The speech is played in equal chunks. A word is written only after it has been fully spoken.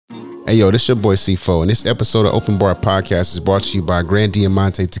Hey, yo, this your boy C4, and this episode of Open Bar Podcast is brought to you by Gran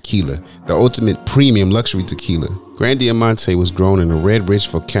Diamante Tequila, the ultimate premium luxury tequila. Gran Diamante was grown in a red, rich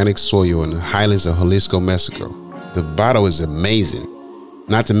volcanic soil in the highlands of Jalisco, Mexico. The bottle is amazing,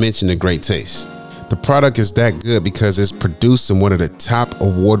 not to mention the great taste. The product is that good because it's produced in one of the top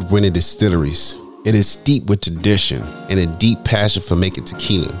award-winning distilleries. It is steeped with tradition and a deep passion for making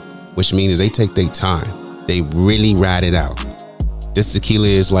tequila, which means they take their time. They really ride it out. This tequila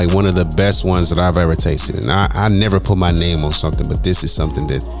is like one of the best ones that I've ever tasted. And I never put my name on something, but this is something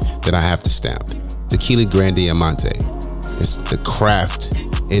that I have to stamp. Tequila Gran Diamante. It's the craft.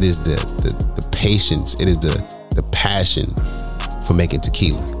 It is the patience. It is the passion for making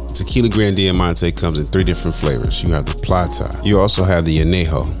tequila. Tequila Gran Diamante comes in 3 different flavors. You have the Plata. You also have the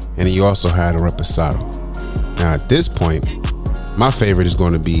Añejo. And you also have the Reposado. Now at this point, my favorite is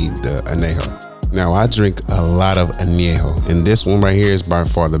going to be the Añejo. Now, I drink a lot of Añejo, and this one right here is by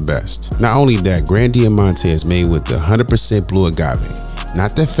far the best. Not only that, Gran Diamante is made with the 100% blue agave.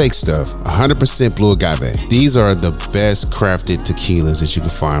 Not that fake stuff, 100% blue agave. These are the best crafted tequilas that you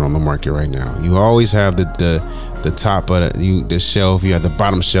can find on the market right now. You always have the top of the shelf, you have the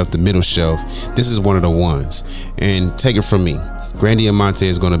bottom shelf, the middle shelf. This is one of the ones. And take it from me, Gran Diamante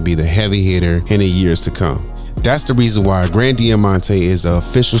is going to be the heavy hitter in the years to come. That's the reason why Gran Diamante is the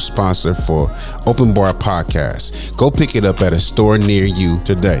official sponsor for Open Bar Podcast. Go pick it up at a store near you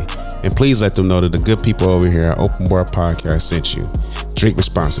today. And please let them know that the good people over here at Open Bar Podcast sent you. Drink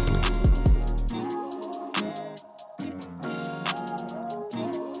responsibly.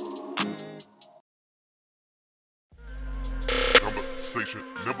 Conversation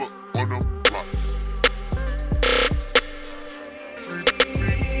never on the blocks.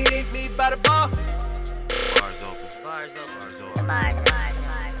 Me by the bar. Bars open.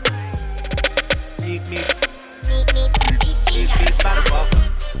 Meet me by the bar.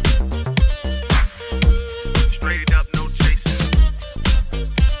 Straight up, no chasing.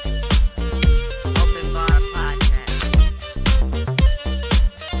 Open Bar Podcast.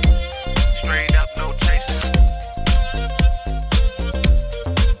 Straight up, no chasing.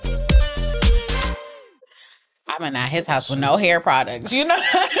 I'm in his house with no hair products, you know?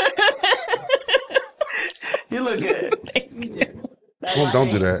 You look good. Well, don't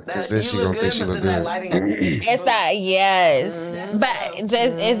do that, because then she gonna think she look good. It's that, yes. But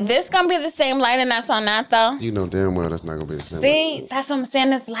is this going to be the same lighting that's on that, though? You know damn well that's not gonna be the same. See? That's what I'm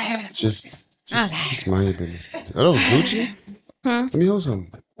saying. It's lighter. Just Okay. mind your business. Oh, that was Gucci? Let me hold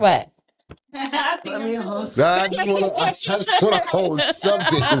something. What? Let me host. Nah, I just wanna hold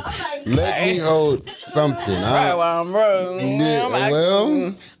something. Let me hold something. Right, well, bro. Yeah,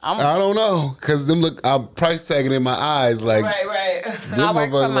 well, I don't know, cause them look. I'm price tagging in my eyes like. Right. them I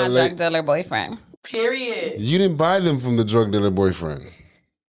work for motherfuckers my look drug dealer boyfriend. Period. You didn't buy them from the drug dealer boyfriend.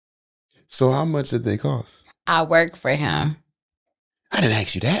 So how much did they cost? I work for him. I didn't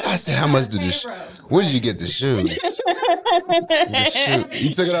ask you that. I said how much did the where did you get the shoe? The shoe.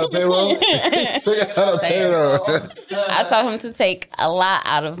 You took it out of payroll? Took it out of payroll. I told him to take a lot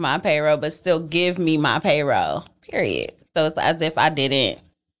out of my payroll, but still give me my payroll. Period. So it's as if I didn't.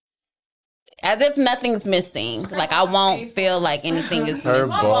 As if nothing's missing. Like I won't feel like anything is Her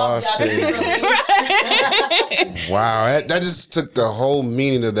missing. boss paid. Wow, that just took the whole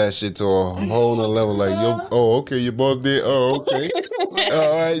meaning of that shit to a whole nother level. Like, okay, your boss did. Oh, okay.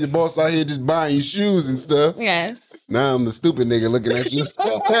 All right, your boss out here just buying you shoes and stuff. Yes. Now I'm the stupid nigga looking at you.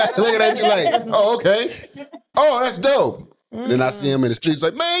 Looking at you like, oh, okay. Oh, that's dope. Then I see him in the streets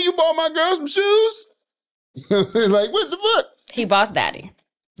like, man, you bought my girl some shoes? Like, what the fuck? He boss daddy.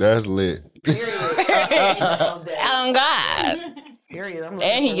 That's lit. Oh God. Period.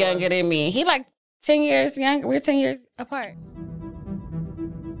 And he younger than me. He like 10 years younger. We're 10 years apart.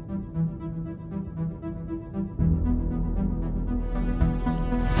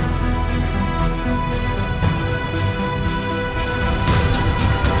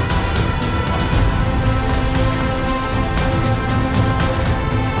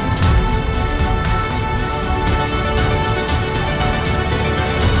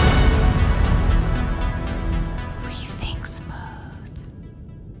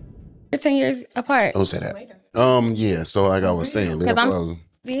 We're 10 years apart. Don't say that. Yeah, so like I was saying. Yeah.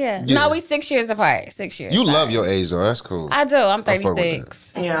 Yeah. No, we 6 years apart. 6 years. You Sorry. love your age though. That's cool. I do. I'm I fuck with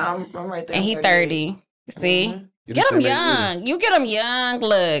 36. Yeah, I'm right there. And he 30. See? You the Get him same age as me. young. You get him young.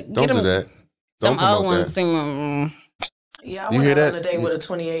 Look. Don't get him, do that. Don't Them old promote ones. that. Yeah, I You went hear out that? on a date with a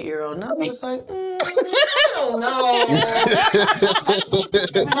 28-year-old. And I was just like, I don't know.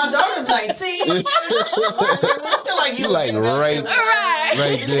 My daughter's 19. I feel like You like right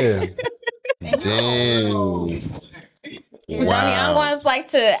Right. there. Damn. Them young ones like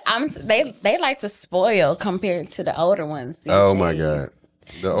to. They like to spoil compared to the older ones. Oh my God.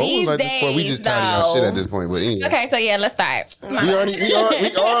 The old These ones at this point, we just days, tidying our shit though. at this point. But anyway. Okay, so yeah, let's start. We already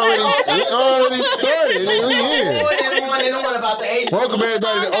started. We here. They don't want about the age. Welcome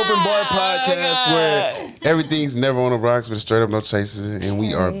everybody to the Open Bar Podcast, where everything's never on the rocks with straight up no chases, and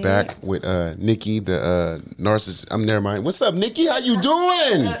we are back with Nikki, the narcissist. Never mind. What's up, Nikki? How you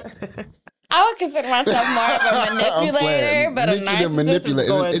doing? I would consider myself more of a manipulator, but a Nikki the narcissist manipulator. is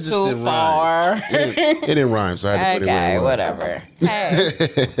going It just too didn't far. rhyme. It didn't rhyme, so I had to put it Okay, where it whatever.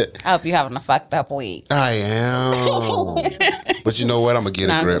 Hey, I hope you're having a fucked up week. I am. But you know what? I'm going to get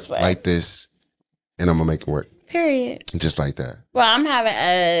a grip like this, and I'm going to make it work. Period. Just like that. Well, I'm having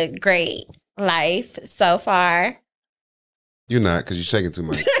a great life so far. You're not, because you're shaking too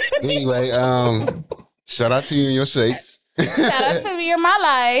much. Anyway, shout out to you and your shakes. Shout out to me in my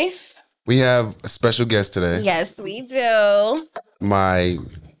life. We have a special guest today. Yes, we do. I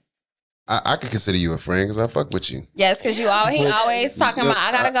could consider you a friend because I fuck with you. Yes, because he always talking about,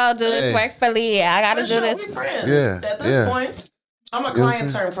 I gotta go do this work for Leah. I gotta do this. Friends. Yeah, At this point, I'm a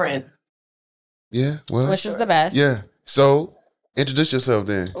client turned friend. Yeah, well. Which is the best. Yeah. So introduce yourself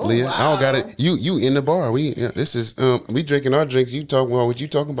then, Ooh, Leah. wow. I don't got it. You in the bar. We drinking our drinks. You talking about what you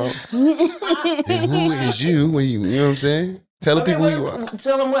talking about. And who is you? You know what I'm saying? Tell the people who you are.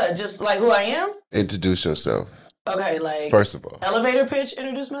 Tell them what? Just like who I am? Introduce yourself. Okay, like First of all. elevator pitch,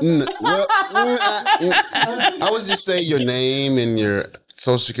 introduce myself. I was just saying your name and your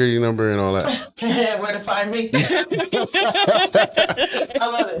social security number and all that. Where to find me? I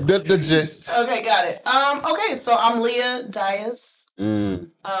love it. The gist. Okay, got it. Okay, so I'm Leah Bdias.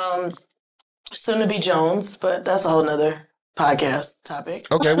 Soon to be Jones, but that's a whole nother podcast topic.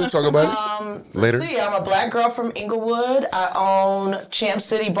 Okay, we'll talk about it later. See, I'm a black girl from Inglewood. I own Champ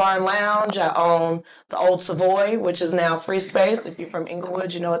City Bar and Lounge. I own the Old Savoy, which is now Free Space. If you're from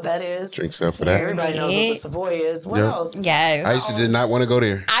Inglewood, you know what that is. Drinks up for that. Everybody knows what the Savoy is. What else? Yes. I did not want to go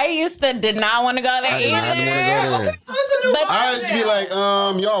there. I did not want to go there I did not want to go there. So it's a new But- bar I used to be now.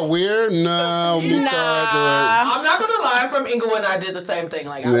 like, y'all weird? No, we Nah. I'm not gonna lie, I'm from Inglewood and I did the same thing.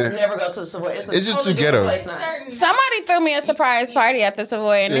 Like I would never go to the Savoy. It's It's just totally too different ghetto. place now. Somebody threw me a surprise party at the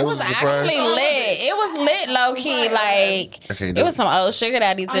Savoy, and Yeah, it it was was a surprise. actually lit. It was lit, low key. Like Okay, it was some old sugar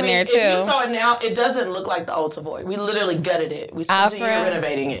daddies in there if you too. saw it now, it doesn't look like the Old Savoy. We literally gutted it. We spent a for year real?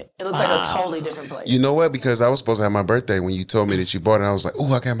 renovating it. It looks like a totally different place. You know what? Because I was supposed to have my birthday when you told me that you bought it. I was like,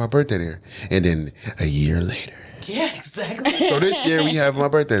 oh, I got my birthday there. And then a year later. Yeah, exactly. So this year we have my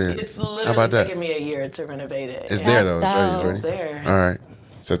birthday there. It's How literally about that? taken me a year to renovate it. It's And- there though. It's dope. ready. It's there. All right.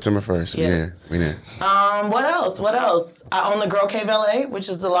 September 1st. Yes. We there. What else? I own the Girl Cave LA, which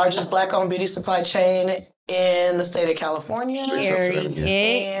is the largest black-owned beauty supply chain in the state of California. Period.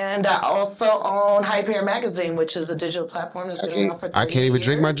 And I also own HypeHair magazine, which is a digital platform that's been around for 30 I can't even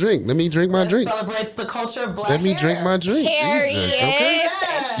drink my years. drink. Let me drink my drink. Celebrates the culture of black Let me hair. drink my drink. Period. Jesus. Okay.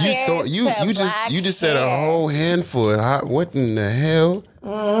 You thought you just said a whole handful. What in the hell?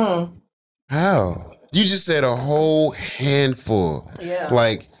 How? You just said a whole handful. Yeah.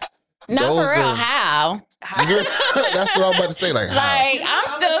 Like No, those for real. are- How? That's what I'm about to say. Like how? Like I'm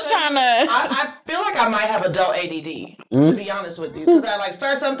still trying to. I feel like I might have adult ADD, Hmm? to be honest with you. Because I like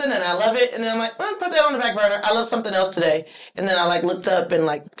start something and I love it, and then I'm like, put that on the back burner. I love something else today. And then I like looked up and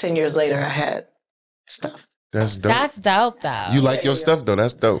like 10 years later I had stuff. That's dope. That's dope though. You like your stuff though.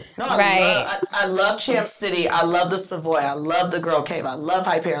 That's dope. No, Right. I love Champ City. I love the Savoy. I love the Girl Cave. I love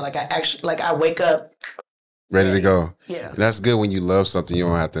HypeHair. Like I wake up. Ready to go. Yeah. That's good when you love something. You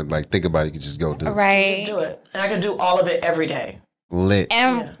don't have to like think about it. You can just go do it. Right. Do it. And I can do all of it every day. Lit.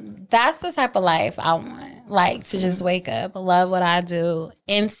 And that's the type of life I want. Like to just wake up, love what I do,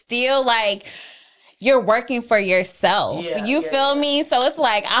 and still like you're working for yourself. Yeah, You feel me? So it's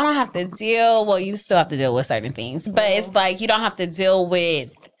like I don't have to deal. Well, you still have to deal with certain things, but it's like you don't have to deal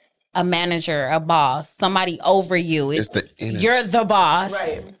with a manager, a boss, somebody over you. It's the energy. You're the boss.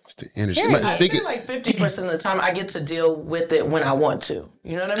 Right. It's the energy. Period. I Speaking. feel like 50% of the time I get to deal with it when I want to.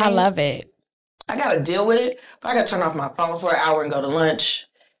 You know what I mean? I love it. I got to deal with it, but I got to turn off my phone for an hour and go to lunch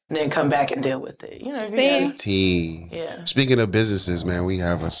and then come back and deal with it. You know what I mean? T. Yeah. Speaking of businesses, man, we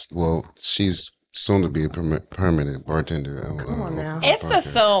have she's soon to be a permanent bartender. Come on now. It's the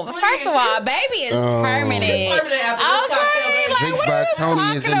soon. First of all, baby is permanent. Permanent after this cocktail, Okay, baby. like Drinks what by are we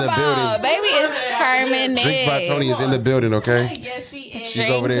Tony is in talking the about? building. Baby is permanent. Drinks by Tony is in the building, okay? Yes, she is. She's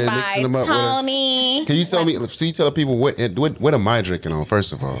over there Drinks mixing by them up with us. Tony. Can you tell me? Can you tell people what am I drinking on?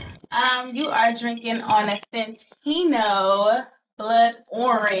 First of all, You are drinking on a Centino blood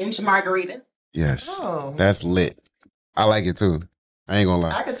orange margarita. yes, Oh. that's lit. I like it too. I ain't gonna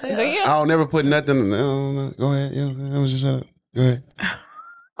I lie. can tell. Do you? I don't never put nothing. No, go ahead. You know what I'm saying? I'm just shut up. Go ahead.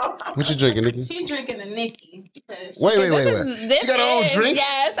 What you drinking, Nikki? She's drinking a Nikki. Because Wait. This She got her own is- drink?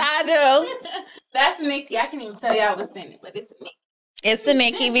 Yes, I do. That's Nikki. I can't even tell y'all what's in it, but it's Nikki. It's the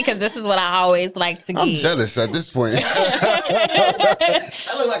Nikki because this is what I always like to I'm get. jealous at this point. That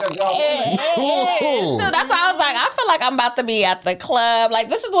look like a grown woman. Cool. So that's why I was like, I feel like I'm about to be at the club. Like,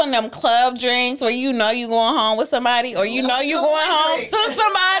 this is one of them club drinks where you know you going home with somebody or you know you going home to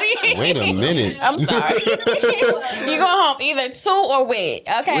somebody. Wait a minute. I'm sorry. You going home either to or with.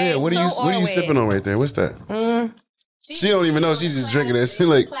 Okay. Yeah, what are you sipping on right there? What's that? She don't even know. She's just drinking that. She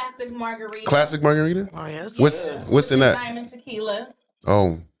like Classic margarita. classic margarita. Oh, yes. What's in that? Diamond tequila.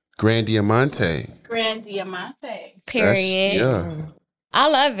 Oh, Grand Diamante. Grand Diamante. Period. Yeah, I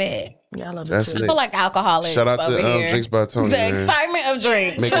love it. Yeah, I love it. that's too. I it. feel like alcoholics. Shout out over to here. Drinks by Tony. The Man. excitement of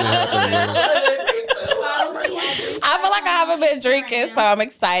drinks. Making it happen, man. I feel like I haven't been drinking, so I'm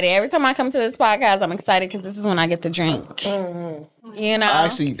excited. Every time I come to this podcast, I'm excited because this is when I get to drink. You know? I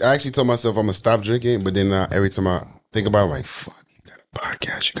actually told myself I'm gonna stop drinking, but then every time I think about it, I'm like, fuck, you got a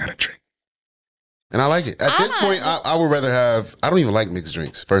podcast, you gotta drink. And I like it. At this point, I would rather have. I don't even like mixed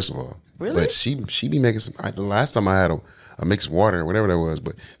drinks. First of all, Really? But she be making some. The last time I had a mixed water or whatever that was,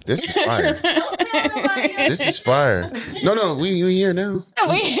 but this is fire. This is fire. No, we here now.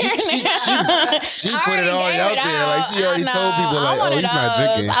 We here now. She I put it already all gave out it there. Like she out. already I told people, know. like, I'm one oh, of he's not those.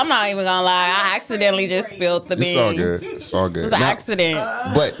 drinking. I'm not even gonna lie. I accidentally just spilled the beans. It's all good. It's all good. It was an Now-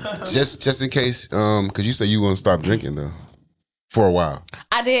 accident. But just in case, because you say you want to stop drinking though, for a while.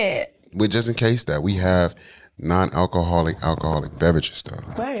 I did. But just in case that we have non-alcoholic beverages though.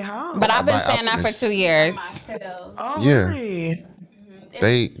 Wait, how? But I've been buy saying that for Optimus. 2 years. Oh, Yeah. really?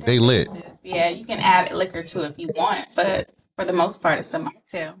 They lit. Yeah, you can add liquor to it if you want, but for the most part, it's a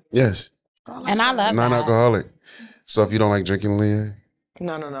mocktail. Yes. And I love that. Non-alcoholic. So if you don't like drinking, Leah.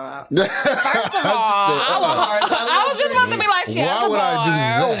 No. First of all, I was just about to be like, she has Why a would I do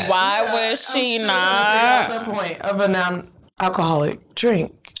bar. that? Why would she That's not? the point of a non-alcoholic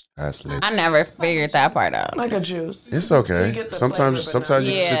drink, That's lit. I never figured that part out. like a juice. It's So you okay. get the Sometimes flavor, but you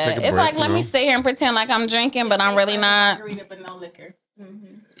should Yeah, take a break. it's like, you let me know? sit here and pretend like I'm drinking, but I'm really not. Margarita, but no liquor. Mm-hmm.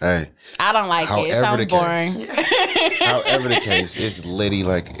 Hey, I don't like it. It However sounds the case. boring. however the case, it's litty.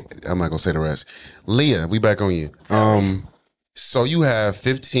 Like I'm not gonna say the rest. Leah, we back on you. So you have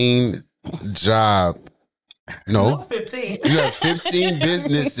 15 job. No, 15. you have 15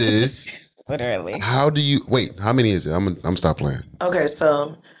 businesses. Literally. How do you wait? How many is it? I'm stop playing. Okay,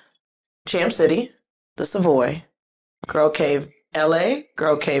 so Champ City, the Savoy, Girl Cave LA,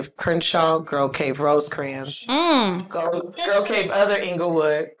 Girl Cave Crenshaw, Girl Cave Rosecrans, Girl Cave Other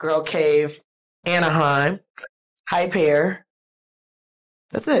Inglewood, Girl Cave Anaheim, HypeHair.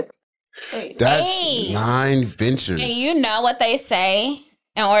 That's it. That's Hey. 9 ventures. And you know what they say?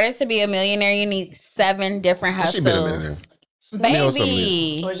 In order to be a millionaire, you need 7 different She hustles. been a millionaire. hold something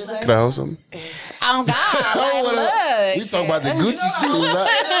Baby. What'd you say? Could I hold something? Oh, God. Like, look. You talk about the Gucci shoes.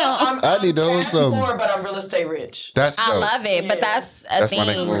 I need to hold Cash something. poor, but I'm real estate rich. That's I dope. love it, but Yeah. that's a That's my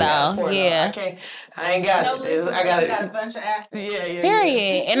next thing, move. though. Poor, Yeah. I ain't got it. I got got a it. bunch of athletes. Yeah.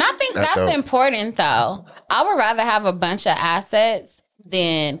 Period. And I think That's that's dope. important, though. I would rather have a bunch of assets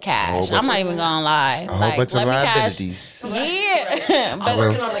than cash. bunch I'm not of- even gonna lie. A whole bunch of Oh, liabilities. Yeah. I'm But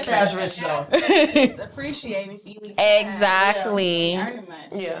working on the cash rich though. Appreciating so you need exactly. earning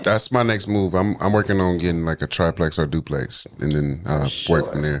money. Yeah. That's my next move. I'm working on getting like a triplex or duplex, and then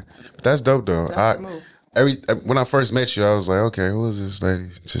work from there. But that's dope though. That's the move. When I first met you, I was like, okay, who is this lady?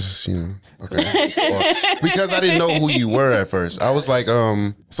 Just okay. Because I didn't know who you were at first. I was like,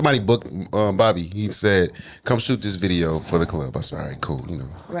 somebody booked Bobby. He said, come shoot this video for the club. I said, all right, cool.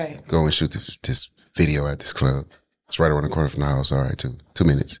 Right. Go and shoot this video at this club. It's right around the corner from the house. All right, 2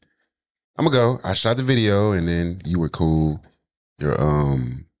 minutes. I'm gonna go. I shot the video, and then you were cool. You're I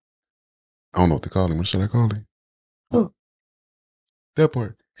don't know what to call him. What should I call him? Who? That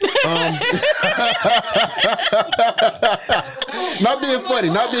part. Not being funny.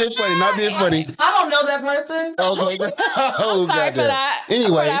 I don't know that person. Oh, I'm sorry for goddamn. that.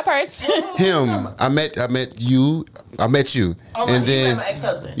 Anyway, For that person. him. I met you. Oh, and you then met my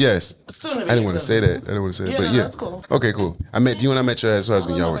ex-husband. yes. Soon to be I didn't want to say ex-husband. that. Yeah, but no, yeah, that's cool. Okay, cool. I met you and I met your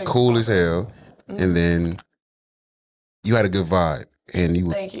ex-husband. Y'all were cool as hell, and then you had a good vibe, and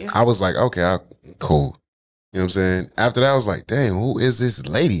you. Thank you. I was like, okay, cool. You know what I'm saying? After that, I was like, damn, who is this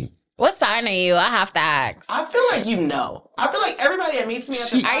lady? What sign are you? I have to ask. I feel like you know. I feel like everybody that meets me at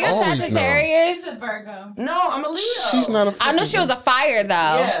She the Are you a always Sagittarius? She's a Virgo. No, I'm a Leo. She's not a. I knew she was a fire though.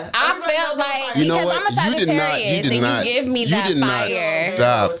 Yeah. I Everybody knows felt I'm like fire. You know because what? I'm a You did not- Sagittarius you did and not- you give me you that did not fire.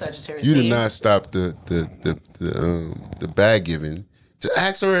 stop. Sagittarius. You did not stop the bag giving. To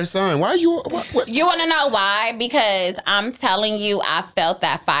ask her a sign. Why you? What? You want to know why? Because I'm telling you, I felt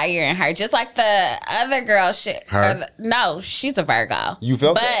that fire in her, just like the other girl. No, she's a Virgo. You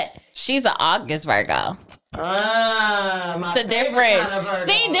felt but that? She's an August Virgo. It's It's a difference. Kind of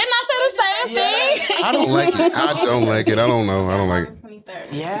See, didn't I say the same thing? I don't like it. I don't like it. I don't know. I don't like it. 23rd.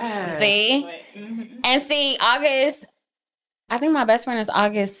 Yeah. See, Mm-hmm. and see, August. I think my best friend is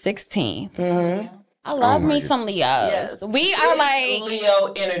August 16th. Mm-hmm. I love me like it. some Leos. Yes. We are like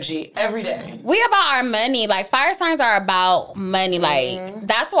Leo energy every day. we about our money. Like fire signs are about money. Like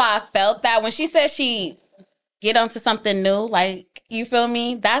that's why I felt that when she said she get onto something new. Like you feel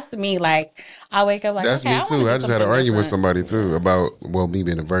me? That's me. Like I wake up like That's okay, me too. wanna I do just had an something argument with different. somebody too about me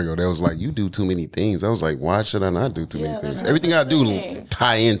being a Virgo. They was like, "You do too many things." I was like, "Why should I not do too many there's things? no Everything I such do thing.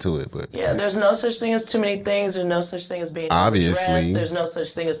 tie into it." But Yeah, there's no such thing as too many things. There's no such thing as being Obviously. overdressed. There's no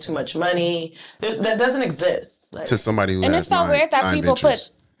such thing as too much money. That doesn't exist. Like, to somebody who And has it's so weird that people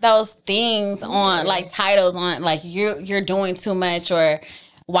ventures. put those things on, like titles on, like you're doing too much, or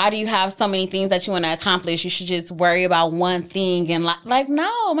why do you have so many things that you want to accomplish? You should just worry about one thing and like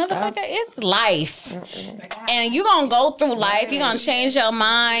no, motherfucker, it's life. And you're going to go through life. You're going to change your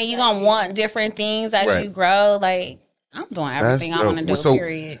mind. You're going to want different things as Right. you grow. Like, I'm doing everything I want to do, So,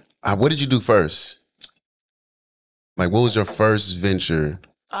 period. what did you do first? Like, what was your first venture?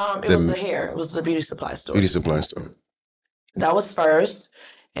 it was the hair. It was the beauty supply store. Beauty supply store. That was first.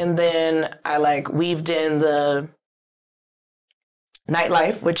 And then I like weaved in the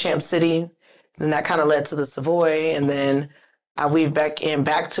nightlife with Champ City. Then that kind of led to the Savoy. And then I weaved back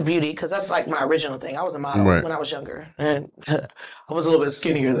to beauty because that's like my original thing. I was a model Right. when I was younger. And I was a little bit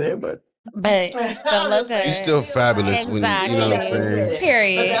skinnier then, but But you still look good. You're still fabulous when you know what I'm saying. But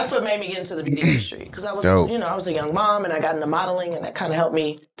Period. that's what made me get into the beauty industry because I was, Dope. I was a young mom and I got into modeling and that kind of helped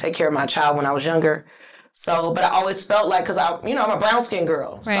me take care of my child when I was younger. So, but I always felt like because I'm a brown skinned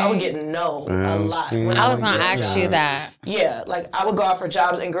girl, so I would get no a Brown lot. skin. when I was would going to get ask jobs. you that. Yeah, like I would go out for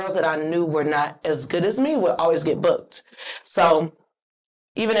jobs and girls that I knew were not as good as me would always get booked. So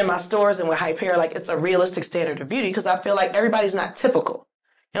even in my stores and with HypeHair, like it's a realistic standard of beauty because I feel like everybody's not typical.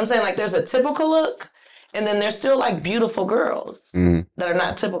 You know what I'm saying? Like there's a typical look and then there's still like beautiful girls that are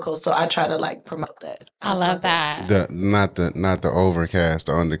not typical. So I try to like promote that. I love that. Not the overcast,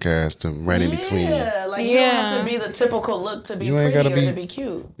 the undercast, the right in between. Yeah, like you don't have to be the typical look to be You ain't pretty gotta or be- to be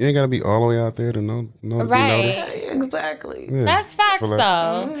cute. You ain't gotta be all the way out there to know Right. be noticed. Yeah, exactly. Yeah. That's facts, feel like-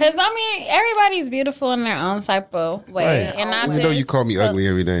 though. Because, I mean, everybody's beautiful in their own type of way. Right. And I Even just, though you call me ugly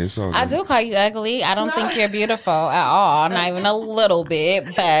every day, it's all I good. do call you ugly. I don't think you're beautiful at all. Not even a little bit.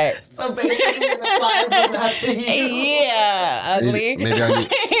 But, So basically, the client not to you. yeah, ugly. Maybe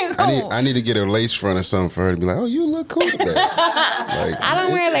I need to get a lace front or something for her to be like, oh, you look cool today. I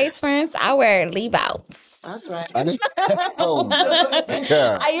don't wear lace fronts. I wear leave-outs. That's right. I just, oh,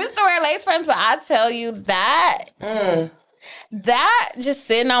 yeah. I used to wear lace fronts, but I tell you that... That just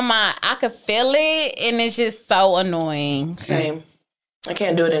sitting on I could feel it, and it's just so annoying. Same. I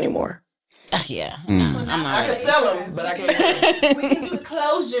can't do it anymore. Yeah, I'm I not. can sell them, but I can't. We can do the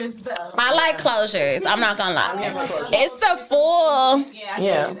closures though. I like closures. I'm not gonna lie. never closures. It's the full, Yeah, I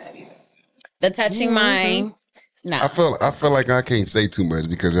Yeah. can't do that either. the touching mine. No. I feel like I can't say too much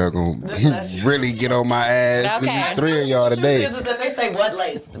because y'all gonna really get on my ass. Okay. There's 3 of y'all today. Is it that they say what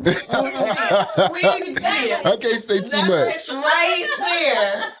lace? We can see it. I can't say too much. Right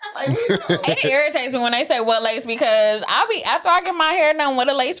there. Like, It irritates me when they say what lace because I'll be after I get my hair done with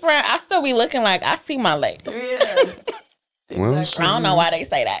a lace front, I still be looking like I see my lace. yeah. Well, Exactly. I don't know why they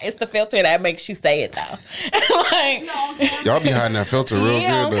say that. It's the filter that makes you say it though. Like y'all be hiding that filter real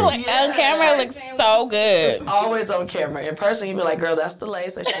yeah, good though. on camera it looks so good. Always on camera. In person, you be like, girl, that's the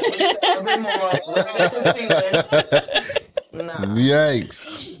lace. I should do a little bit more. Nah.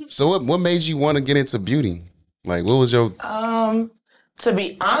 Yikes. So what made you want to get into beauty? Like what was your To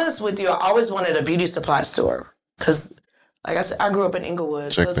be honest with you, I always wanted a beauty supply store. Because, like I said, I grew up in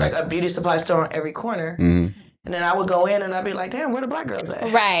Inglewood. Check so it's that. like a beauty supply store on every corner. And then I would go in and I'd be like, damn, where the black girls at?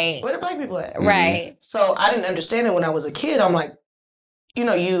 Right. Where the black people at? Right. So I didn't understand it when I was a kid. I'm like,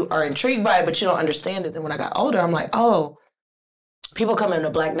 you are intrigued by it, but you don't understand it. Then when I got older, I'm like, oh, people come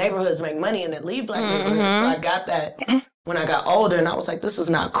into black neighborhoods, make money, and then leave black neighborhoods. So I got that when I got older, and I was like, this is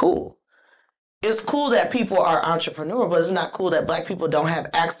not cool. It's cool that people are entrepreneur, but it's not cool that black people don't have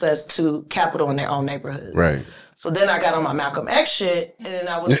access to capital in their own neighborhood. right? So then I got on my Malcolm X shit, and then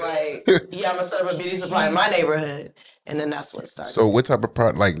I was like, yeah, I'm gonna set up a beauty supply in my neighborhood. And then that's what started. So what type of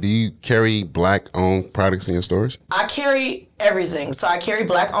product? Like, do you carry black-owned products in your stores? I carry everything. So I carry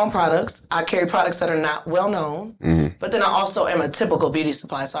black-owned products. I carry products that are not well-known. But then I also am a typical beauty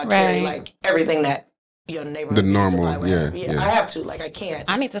supply. So I carry Right. like everything that your neighborhood. The beauty normal, supply, whatever. yeah. I have to. Like I can't.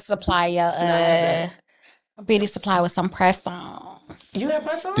 I need to supply your beauty supply with some press-ons. You have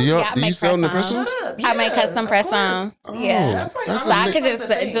press on? Do you I make sell the press-ons. press-ons? I make custom press-ons. Yeah. That's like, that's So I a could lit-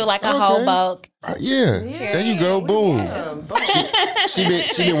 just do like a whole Okay. bulk. Yeah. There you go. Boom. She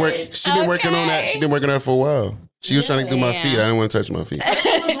been working on that. She been working on that for a while. She was trying to do my feet. I didn't want to touch my feet.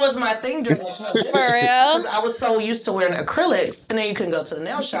 That was my thing during the pandemic. For real? I was so used to wearing acrylics, and then you couldn't go to the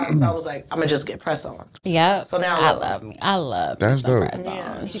nail shop. I was like, I'm gonna just get press on. Yep. So now I love That's some dope. press-ons.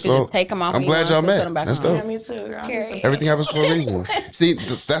 Yeah. You can So, just take them off. I'm when glad you y'all want to, met. put them back That's on. dope. Yeah, me too. Girl. Period. Everything happens for a reason. See,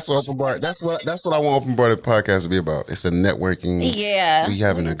 that's what Open Bar. That's what I want Open Bar the podcast to be about. It's a networking. Yeah. We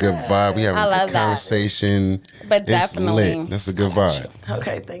having a good vibe. We having I a love good that. conversation. But It's definitely. lit. That's a good vibe.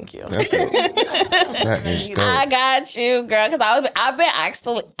 Okay, thank you. That's dope. That is dope. I got you, girl. Because I've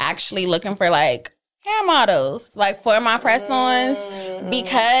been actually looking for like hair models, like for my press-ons,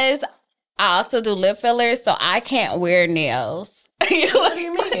 because I also do lip fillers, so I can't wear nails. What do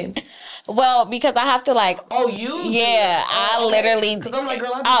you mean? Well, because I have to like. Oh, you? Yeah, I literally. Because I'm like,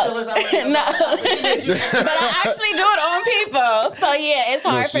 girl, I do fillers. No, but I actually do it on people. So yeah, it's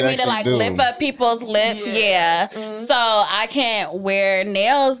hard she for me to actually like do lift them. up people's lips. Yeah. So I can't wear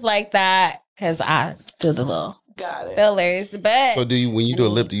nails like that because I do the little Got it. fillers. But So when you do a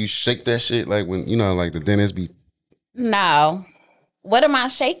lip, do you shake that shit like when like the dentist be? no, what am I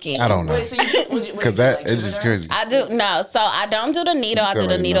shaking? I don't know. Wait, so Because that it's just crazy. I do no, so I don't do the needle. I do the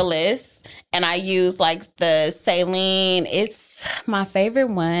already know. needleless, and I use like the saline. It's my favorite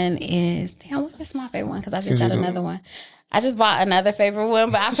one is what is my favorite one? Because I just got another one. I just bought another favorite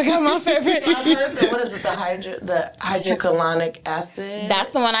one, but I forgot my favorite. I've heard that, what is it, the hydrochloric acid? That's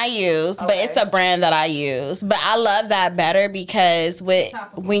the one I use, but it's a brand that I use. But I love that better because when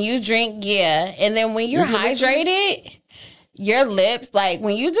you drink, and then when you're hydrated, your lips, like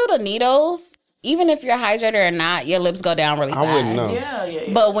when you do the needles, even if you're hydrated or not, your lips go down really fast. I wouldn't know.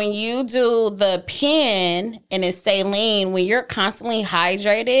 Yeah. But when you do the pen and it's saline, when you're constantly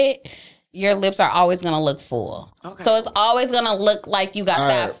hydrated, your lips are always going to look full. Okay. So it's always going to look like you got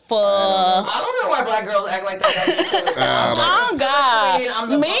that full. I don't know why black girls act like that. Oh, God.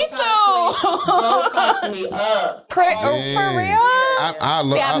 Me Botox me up. For real?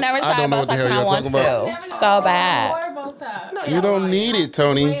 I've never tried I don't know what the Botox hell and I you're want talking about. to. So bad. More Botox. You don't need it,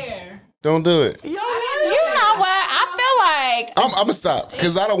 Tony. Don't do it. You know what? I feel like I'm gonna stop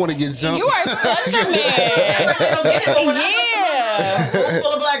because I don't want to get jumped. you are such a man. Yeah.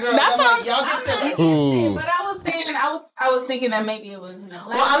 Full of black girls. That's what Y'all get this. Ooh. But I was thinking that maybe it was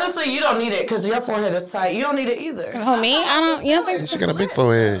Well, honestly, you don't need it because your forehead is tight. You don't need it either. Who, me? You don't think She got a big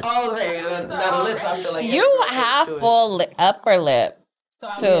forehead. Oh, okay. The lips, I feel like. you have full upper lip.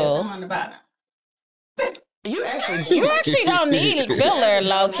 so I'm on the bottom. You actually You actually don't need filler,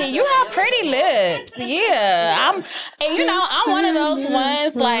 low key. You have pretty lips. Yeah. I'm one of those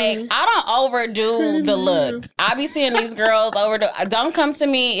ones, like, I don't overdo the look. I be seeing these girls overdo. Don't come to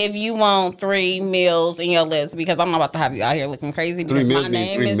me if you want 3 meals in your lips because I'm not about to have you out here looking crazy because 3 my meals,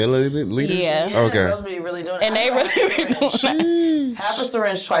 name 3 is. milliliters? Yeah. Girls Okay. be really doing it. And they really. Half a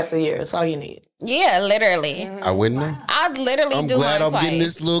syringe twice a year. That's all you need. Yeah, literally. I wouldn't know. I literally I'm do glad mine I'm twice. getting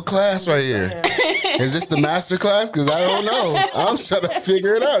this little class right here. Is this the master class? Because I don't know. I'm trying to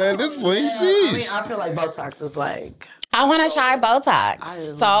figure it out at this point. I mean, Sheesh. I feel like Botox is like. I want to try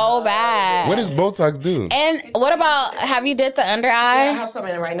Botox so bad. What does Botox do? And what about, have you did the under I eye? have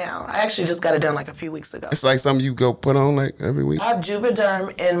something right now. I actually just got it done like a few weeks ago. It's like something you go put on like every week. I have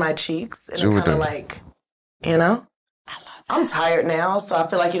Juvederm in my cheeks. And it kind Juvederm. of like, you know? I'm tired now, so I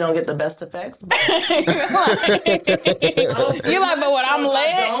feel like you don't get the best effects. You like, but when I'm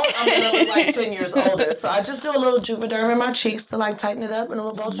lit? I'm gonna look like 10 years older. So I just do a little Juvederm in my cheeks to like tighten it up and a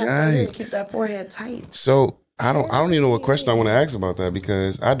little Botox right here to keep that forehead tight. So I don't even know what question I want to ask about that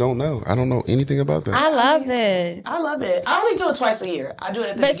because I don't know. I don't know anything about that. I love this. I love it. I only do it twice a year. I do it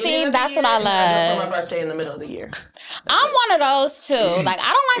at the But beginning see, of the that's year, what I and I do it love. for my birthday in the middle of the year. I'm one of those too. Like,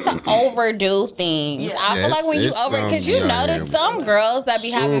 I don't like to overdo things. Yeah. I feel like when you It's over, because some- you yeah, notice yeah. some girls that be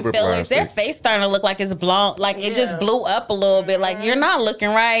having Super fillers, their plastic. face starting to look like it's blown, like it just blew up a little bit. Like, you're not looking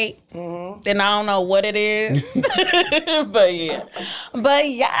right. Then I don't know what it is. But yeah. But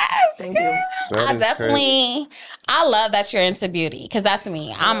yes, Thank you. That I is definitely, I love that you're into beauty because that's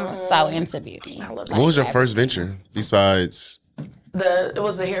me. I'm so into beauty. I love What was your first venture besides it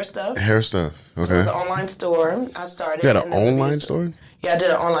was the hair stuff. hair stuff? It was Okay. an online store. I started. You had an and then the online business- store? Yeah, I did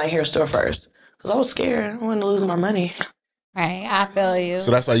an online hair store first because I was scared. I wanted to lose my money. Right. I feel you.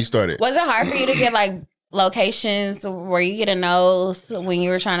 So that's how you started. Was it hard for you to get like locations? Were you getting those when you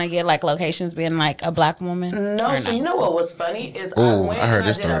were trying to get like locations being like a black woman? No, so you know what was funny is Oh, I I heard and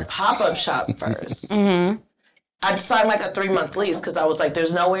this did story. a pop-up shop 1st. Mm-hmm. I signed like a 3-month lease because I was like,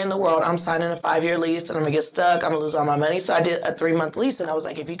 there's no way in the world I'm signing a 5-year lease and I'm gonna get stuck. I'm gonna lose all my money. So I did a 3-month lease and I was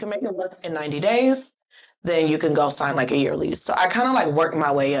like, if you can make it work in 90 days, then you can go sign like a year lease. So I kind of like worked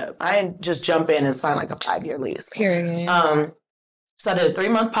my way up. I didn't just jump in and sign like a 5-year lease. Period. So I did a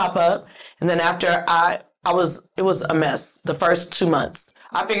 3-month pop-up, and then after it was a mess the first 2 months.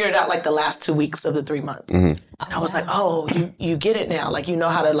 I figured it out like the last 2 weeks of the 3 months. Mm-hmm. And I was like, oh, you get it now. Like, you know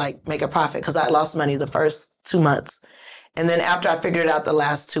how to like make a profit, because I lost money the first 2 months. And then after I figured it out the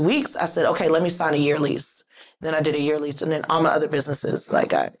last 2 weeks, I said, okay, let me sign a year lease. Then I did a year lease, and then all my other businesses,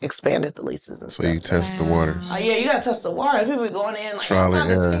 like I expanded the leases and So stuff. you tested the waters. Oh, yeah, you gotta test the water. People be going in like, Trial I'm and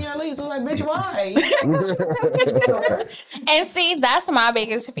not a error. 10-year lease. I'm like, bitch, why? And see, that's my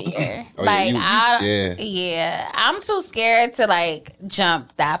biggest fear. Oh, like, yeah. yeah, I'm too scared to like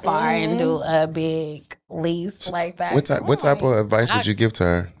jump that far and do a big lease like that. What type of advice would you give to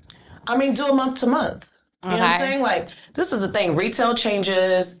her? I mean, do a month to month. You know what I'm Okay. saying? Like, this is the thing. Retail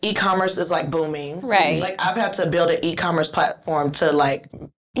changes. E-commerce is like booming. Right. Like, I've had to build an e-commerce platform to like,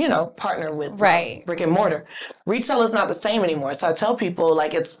 you know, partner with Right. brick and mortar. Retail is not the same anymore. So I tell people,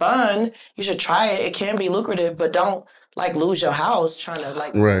 like, it's fun. You should try it. It can be lucrative, but don't like lose your house trying to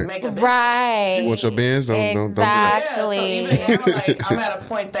like Right. make a business. Right. You want your bands? Don't do that. Yeah, so Exactly. even now, like, I'm at a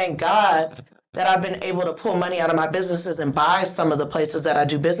point, thank God, that I've been able to pull money out of my businesses and buy some of the places that I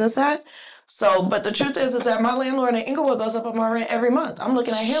do business at. So, but the truth is that my landlord in Inglewood goes up on my rent every month. I'm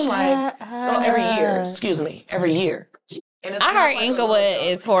looking at him every year. Excuse me, every year. And it's I not heard like Inglewood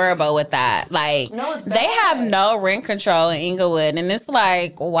is horrible with that. Like, No, it's they have bad. no rent control in Inglewood, and it's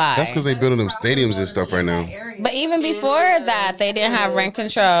like, why? That's because they building them stadiums and stuff right now. But even before that, they didn't have rent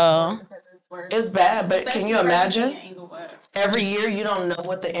control. It's bad, but can you imagine? Inglewood. Every year you don't know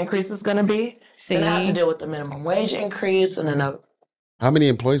what the increase is going to be. Then I have to See? deal with the minimum wage increase and then How many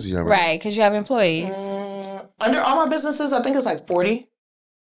employees do you have? Right, because you have employees. under all my businesses, I think it's like 40.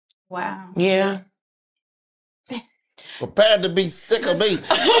 Wow. Yeah. Prepared to be sick of me.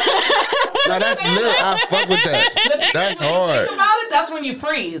 No, that's lit. I fuck with that. That's hard. Think about it, that's when you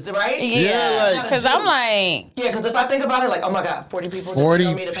freeze, right? Yeah, like- Because I'm like, Yeah, because if I think about it, like, oh my God, 40 people 40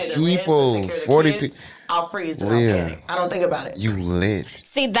 depend on me to pay their rent, to people, take care of the 40 kids, pe- I'll freeze and I'll Yeah. panic. I don't think about it. You lit.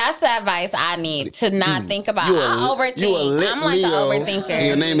 see, that's the advice I need to not think about. You a- I you a overthink. lit I'm like Leo, an And your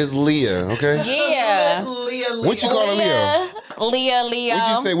overthinker. name is Leah, okay? Yeah. Leah. What you call her Leo?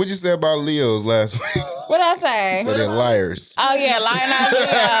 Leo. What'd you say about Leos last week? What'd I say? So they're liars. Oh yeah, Lionel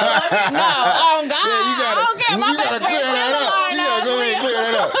Leo. No, oh God. I don't care. My you best gotta friend clear is that still up. a Yeah, go ahead, Lionel clear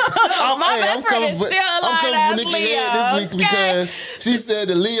that up. My best friend is still a I'm coming Lionel for Nikki Leo, Head this week okay? because she said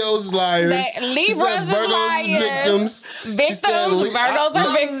the Leos is liars. That She Libras said is Virgos liars. victims. She said Victims, Virgos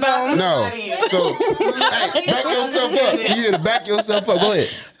are victims. No. So, hey, back yourself up. You gotta back yourself up. Go ahead.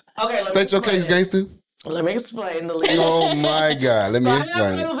 Okay, let me State your case, explain. gangster. Let me explain the Leo. Oh my God. Let me So I have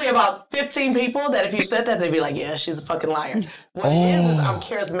explain. probably about 15 people that if you said that, they'd be like, yeah, she's a fucking liar. What it is I'm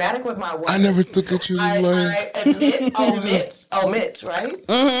charismatic with my words. I never took at you as a liar. I omit, right?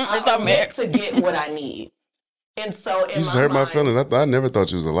 It's I a omit mix. to get what I need. And so in You just my hurt my mind, feelings. I never thought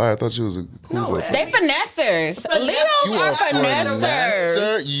you was a liar. I thought you was a cool No, girl. They finessers. Leos You are are finessers.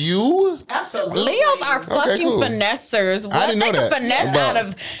 finessor. You? Absolutely. Leos are fucking cool. finessers. What I didn't know they can that. finesse About- out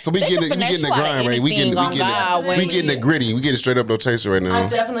of. So we they getting can the finesse you out of grind, right? We anything on God when getting the gritty. We getting straight up no chaser right I now.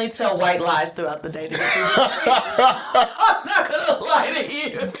 definitely tell white lies throughout the day. To I'm not gonna lie to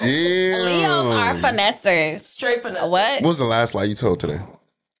you. Yeah. Leos are finessers. Straight finesse. What? What was the last lie you told today?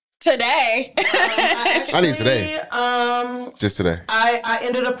 Today. I need today. Actually, Just today. I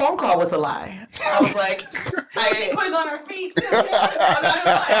ended a phone call with a lie. I was like, I Put on her feet. I'm not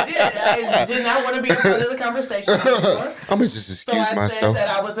gonna lie, I did not want to be a part of the conversation anymore. I'm gonna just So excuse I myself. said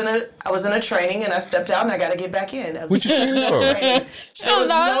that I was in a training and I stepped out and I got to get back in. What you training for? There was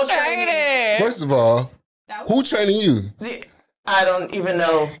no training. training. First of all, who training you? I don't even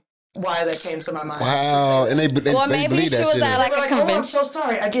know why that came to my mind. Wow. And they Well, they maybe believe she that was shit. at in. like They were a like, oh, I'm convention. so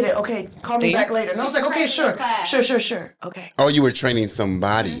sorry. I get it. Okay, call me See? back later. And I was like, okay, sure. Sure. Okay. Oh, you were training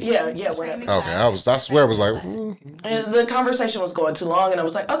somebody. Yeah, whatever. Okay. I swear I was like, And the conversation was going too long, and I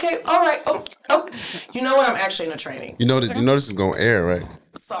was like, okay, all right. Oh, you know what? I'm actually in a training. you know this is gonna air, right?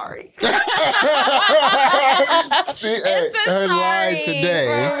 Sorry. See, hey, her line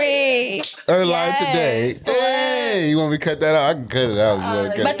today. Her line today. Hey, you want me to cut that out? I can cut it out. if you wanna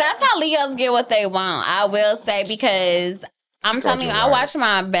cut But it. that's how Leos get what they want. I will say, because I'm telling you, I watched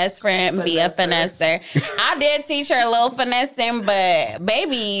my best friend be a finesser. I did teach her a little finessing, but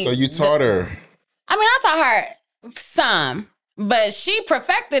baby, So you taught her. I mean, I taught her some, but she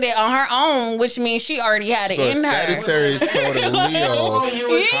perfected it on her own, which means she already had it So in her. Sagittarius told a Leo how to be a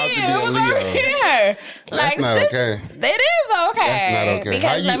Leo. Here. That's not okay. It is okay. That's not okay.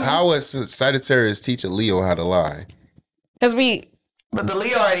 Because How would Sagittarius teach a Leo how to lie? Because But the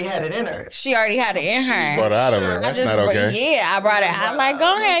Leo already had it in her. she already had it in her. Brought it out of her. That's not okay. Yeah, I brought it. I'm like,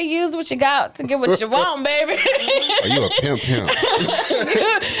 go ahead, use what you got to get what you want, baby. Are you a pimp?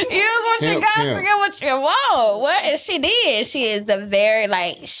 Use what you got to get what you want. What? And she did. She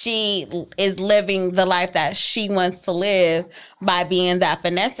is she is living the life that she wants to live by being that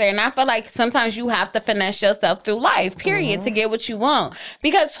finesser. And I feel like sometimes you have to finesse yourself through life, period, to get what you want.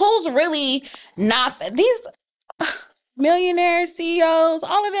 Because who's really not these millionaire CEOs,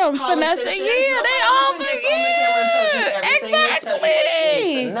 all of them finesse. Yeah, they all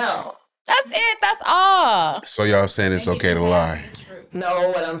exactly. No. That's it. That's all. So y'all saying it's okay to lie? No,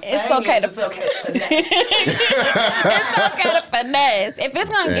 what I'm saying It's okay is it's okay to finesse. It's okay to finesse. If it's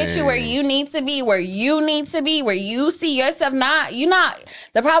gonna get you where you need to be, where you see yourself,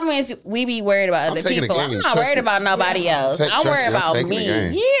 the problem is we be worried about other people. I'm not worried about nobody else. I'm worried about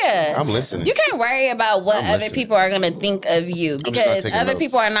me. Yeah. I'm listening. You can't worry about what other people are gonna think of you because other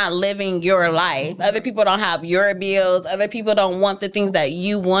people are not living your life. Other people don't have your bills. Other people don't want the things that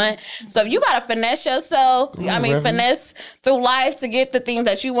you want. So you gotta finesse yourself. Finesse through life to get the things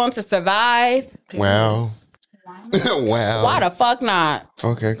that you want to survive. Wow. Wow. Why the fuck not?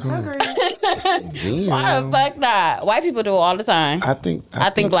 Okay, cool. Why the fuck not? White people do it all the time. I think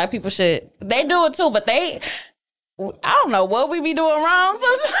black people should. They do it too, but I don't know what we be doing wrong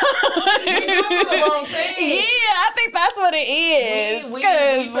sometimes. We do the wrong thing. Yeah, I think that's what it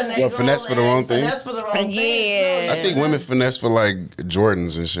is. Finesse for the wrong things? Finesse for the wrong things. Yeah. I think women finesse for like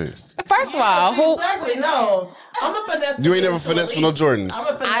Jordans and shit. First of all, Exactly, no. I'm a finesse. You ain't never finesse for no Jordans.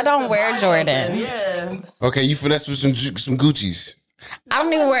 I don't wear Jordans. Yeah. Okay, you finesse with some Gucci's. I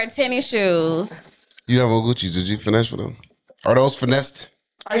don't even wear tennis shoes. You have on Gucci's. Did you finesse for them? Are those finessed?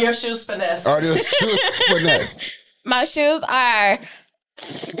 Are your shoes finesse? Are those shoes finessed? My shoes are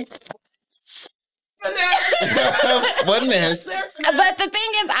Finesse. But the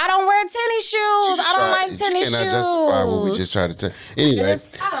thing is, I don't wear tennis shoes. I don't like tennis shoes. You cannot justify what we just tried to tell. Anyway.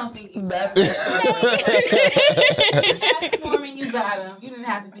 I don't think you That's Foreman, you got them. You didn't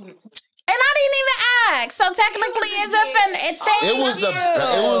have to do it. And I didn't even ask. So technically, It was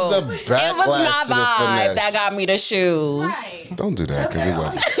a backlash It was my to the vibe finesse. that got me the shoes. Right. Don't do that because it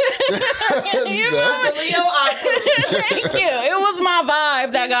wasn't. Thank you. It was my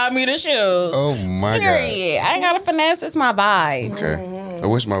vibe that got me the shoes. Oh my Period. I ain't got to finesse. It's my vibe. god. Okay. I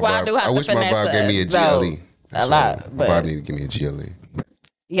wish my Well, I vibe. do have I to wish my finesse vibe gave me a it, though. GLE. That's A lot, right. but- My vibe need to give me a GLE.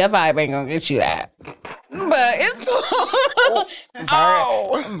 Your vibe ain't gonna get you that. But it's cool.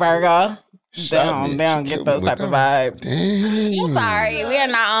 Oh, Virgo. They don't get those type of vibes. Damn. I'm sorry. We are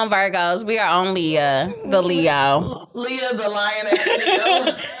not on Virgos. We are on Leah, the Leo. Leah the lioness.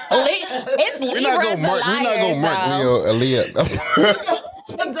 Leo. It's We're not Libras, gonna mark Leah.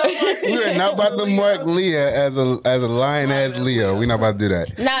 We are not about to mark Leah as a lion ass Leo. We're not about to do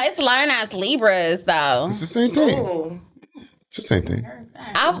that. No, it's lion ass Libras though. It's the same thing. Ooh. It's the same thing.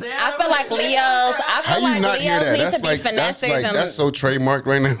 I feel like Leos. I How feel you like not hear Leos that? need That's to be like finessers and that's so trademarked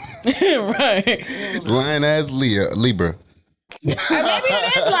right now. right. Lion ass Libra. Or maybe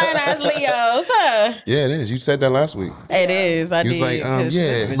it is lion ass Leos, huh? Yeah, it is. You said that last week. It is. I He was did. like, 'Cause yeah.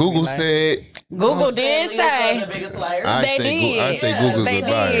 this bitch Google be like- said. Google did Leo's are say. the biggest liars. I They say did. Google's They a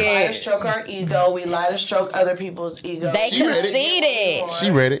We liar. did. lie to stroke our ego. We lie to stroke other people's ego. They She read it. conceded.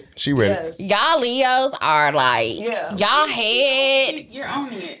 She read it. She read it. Yes. Y'all Leos are like, Yeah. y'all head. You're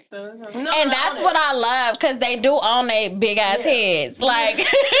owning it. So it's okay. No, And that's what I love because they do own their big ass heads. Like,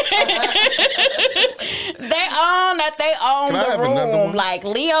 they own that they own Can I have the another room. one? Like,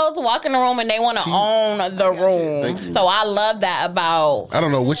 Leos walk in the room and they want to own the room. Thank you. So I love that about. I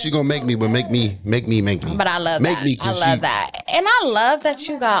don't know what you gonna make me, but make me. But I love Make that. me, I 'cause love she- that. And I love that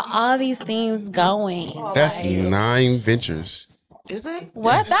you got all these things going. That's 9 ventures. Is it?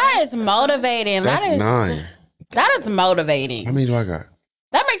 What? That is motivating. That's that is 9. That is motivating. How many do I got?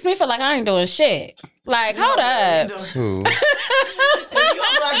 That makes me feel like I ain't doing shit. Like, hold up. 2. If you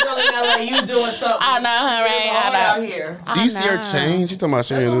a black girl in LA, you doing something. I know, huh, right? It's hard I out know. here. Do you see her chain? She talking about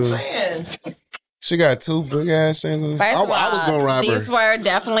That's what I'm she saying. She got 2 big ass chains on her. First I of was gonna all, rob these her. were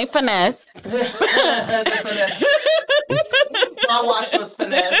definitely finessed. My watch was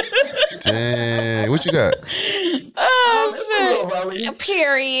finessed. Dang. What you got? Oh, It's a little rolly. Did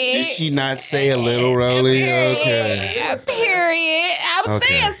period. she not say a little Rolly? Okay. Period. I'm Okay.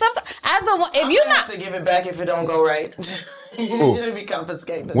 saying sometimes if You you're have not to give it back if it don't go right. It'll be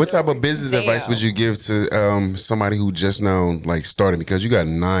confiscated. What type of business Damn. advice would you give to somebody who just now like starting? Because you got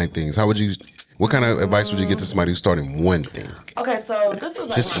 9 things. What kind of advice would you give to somebody who's starting one thing? Okay, so this is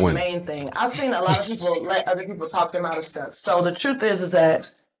like Just my one. main thing. I've seen a lot of people let other people talk them out of stuff. So the truth is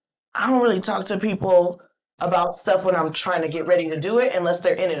that I don't really talk to people about stuff when I'm trying to get ready to do it unless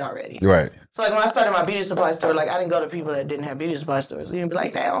they're in it already. Right. So like when I started my beauty supply store, like I didn't go to people that didn't have beauty supply stores. You'd be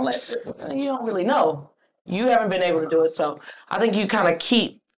like, you don't really know. You haven't been able to do it. So I think you kind of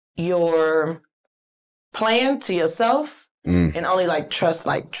keep your plan to yourself and only trust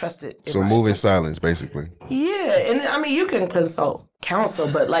it. So move in silence, basically. Yeah. And I mean, you can consult counsel,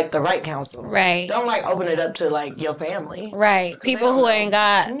 but like the right counsel. Right. Don't open it up to your family. Right. People who ain't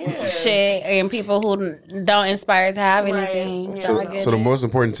got Yeah. shit and people who don't inspire to have Right. anything. Yeah. Trying to get So the it. most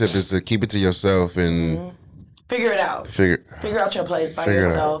important tip is to keep it to yourself and Figure it out. figure. Figure out your place by Figure it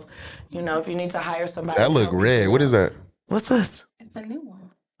yourself. You know, if you need to hire somebody. That look help you red. do What is that? What's this? It's a new one.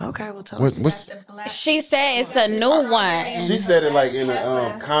 Okay, well tell us. What's? The black She said it's a new one. She said it like in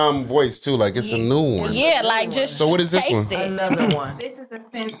a calm voice too, like it's a new one. Yeah, like just So what is this taste one? it. Another one. This is a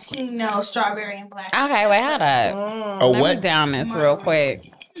Centino strawberry and black. Okay, wait, hold up. A Let me what? down this real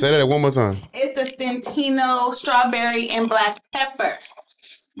quick. Say that one more time. It's the Centino strawberry and black pepper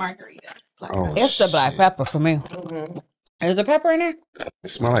margarita. Oh, It's the black shit. pepper for me. Is the pepper in there? It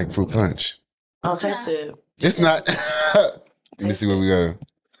smell like fruit punch. I'll taste it. It's not. Let me see what we got.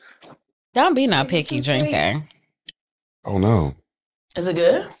 Don't be no picky drinker. Oh no. Is it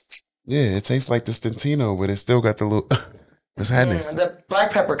good? Yeah, it tastes like the Stantino, but it still got the little. What's happening? The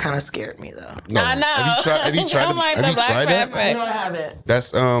black pepper kind of scared me though. No. I know. Have you tried? I'm like have the you black tried that? pepper. No, I haven't.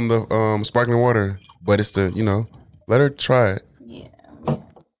 That's the sparkling water, but it's the let her try it.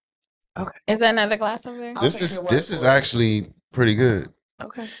 Is there another glass over there? This take is your word this for is it. actually pretty good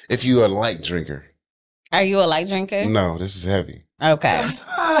Okay. if you are a light drinker. Are you a light drinker? No, this is heavy. Okay.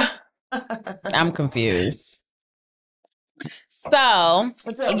 I'm confused. So,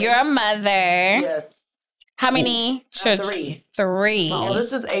 Tell me. you're a mother. Yes. How many I have children? 3. Three. My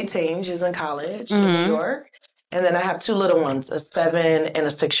oldest is 18. She's in college in Mhm. New York. And then I have 2 little ones, a 7 and a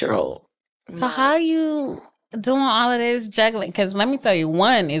 6-year-old. So how you doing all of this juggling? Because let me tell you,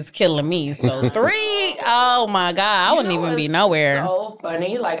 1 is killing me. So 3, oh my God, I wouldn't even be nowhere. So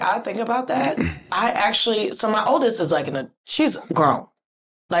funny. Like I think about that. So my oldest is she's grown.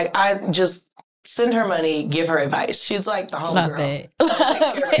 Like I just send her money, give her advice. She's like the home Love girl. it. Love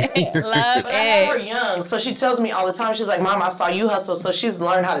it. Love But I have her it. young, so she tells me all the time. She's like, "Mom, I saw you hustle," so she's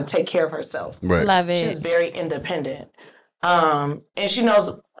learned how to take care of herself. Right. Love She's it. very independent, and she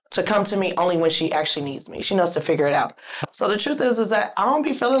knows to come to me only when she actually needs me. She knows to figure it out. So the truth is that I don't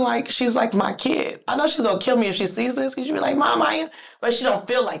be feeling like she's like my kid. I know she's gonna kill me if she sees this because she'll be like, "Mom, I am," but she don't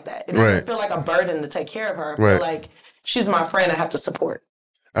feel like that. It doesn't Right. feel like a burden to take care of her. I Right. feel like she's my friend I have to support.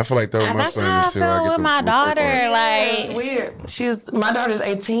 I feel like that with my That's son how I too. feel get with to my work daughter. on it. It's Like, weird. My daughter's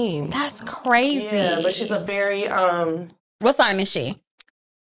 18. that's crazy. Yeah, but she's a very What sign is she?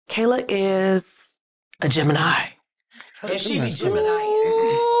 Kayla is a Gemini. And she be Gemini's cool. Gemini.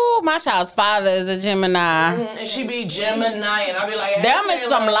 Ooh, my child's father is a Gemini. And she be Gemini. And I be like, hey, Them is Kayla,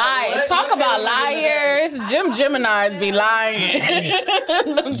 some like, lies. what- Talk what about Kayla doing today? liars. Geminis be lying.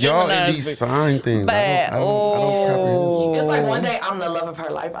 Them Y'all Geminis in be- these sign things. But I don't comprehend. It's like one day I'm the love of her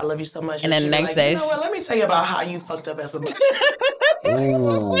life. I love you so much. And then she the be next like, day you know she- what? Let me tell you about how you fucked up as a mother.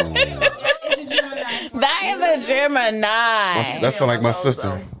 Ooh. That is a Gemini. That's sound like my Yeah,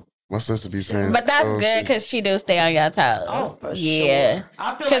 sister. My sister be saying. But that's oh, good shit. because she do stay on your toes. Oh, for Yeah. sure.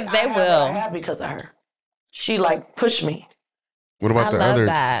 I feel 'Cause like they I have what will. I have because of her. She like pushed me. What I about the love other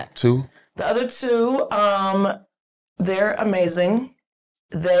that. 2? The other 2, they're amazing.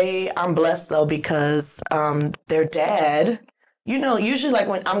 I'm blessed though because their dad, usually like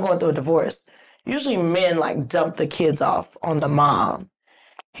when I'm going through a divorce, usually men like dump the kids off on the mom.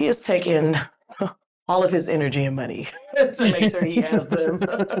 He has taken all of his energy and money to make sure he has them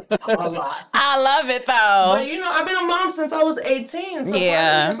a lot. I love it though. But I've been a mom since I was 18. So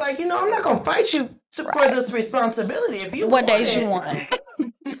Yeah. it's like, I'm not gonna fight you for this responsibility. If you What want days it, you want? I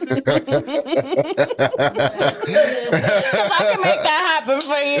can make that happen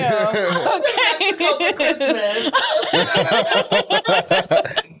for you.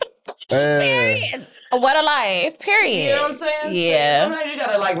 Okay. What a life. Period. You know what I'm saying? Yeah. So sometimes you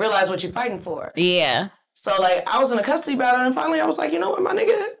gotta like realize what you're fighting for. Yeah. So like I was in a custody battle and finally I was like, you know what, my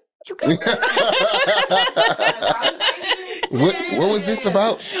nigga, you got what was this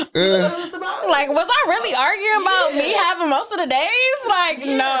about? What was this about? Like, was I really arguing about me having most of the days? Like,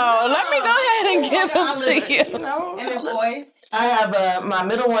 no. Let me go ahead and give them to you. You know, And a boy. I have my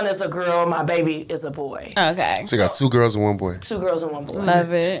middle one is a girl. My baby is a boy. Okay. So you got 2 girls and 1 boy. 2 girls and 1 boy.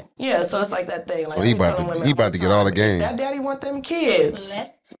 Love it. Yeah, so it's like that thing. Like, So he I be about telling to- women he about all to the get all the time, game. That daddy want them kids.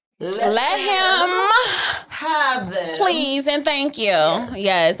 Let him. Have them. Please and thank you.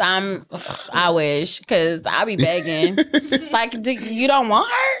 Yes, I wish, because I be begging. Like, you don't want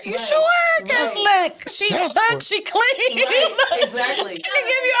her? You sure? Because look, she cooked, she clean. Right, exactly. She can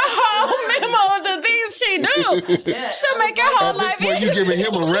give you a whole memo of the things she do. Yeah. She'll make your whole At this life point, you giving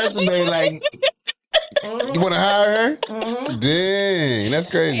him a resume like, you want to hire her? Dang, that's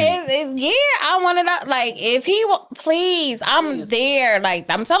crazy. Yeah, I wanted to, like, if he, please, I'm there. Like,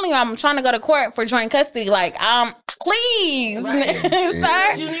 I'm telling you, I'm trying to go to court for joint custody. Like, please,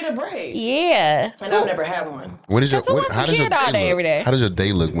 sir. You need a break. Yeah. And I've never had one. What is your, Who wants how a does your kid all day day, look? every day? How does your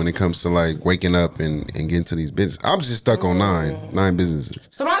day look when it comes to like waking up and getting to these business? I'm just stuck on nine businesses.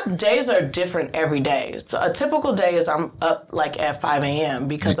 So my days are different every day. So a typical day is I'm up like at 5 a.m.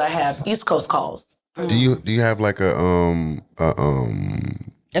 because I have East Coast calls. Do you have like a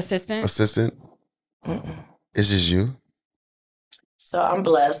Assistant? assistant? It's just you. So I'm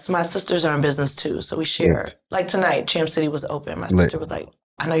blessed. My sisters are in business too, so we share. Lit. Like tonight, Champ City was open. My Lit. sister was like,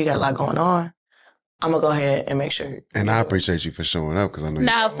 I know you got a lot going on. I'm going to go ahead and make sure. And I appreciate you for showing up because I know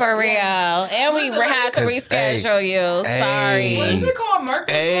No, for real. And we had to 'Cause, reschedule you. What is Sorry. it called?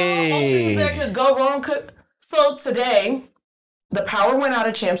 Mercury? Hey. All things that could go wrong. So today, the power went out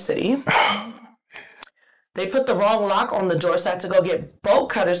of Champ City. They put the wrong lock on the door, so I had to go get bolt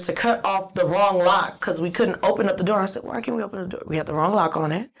cutters to cut off the wrong lock because we couldn't open up the door. I said, why can't we open the door? We had the wrong lock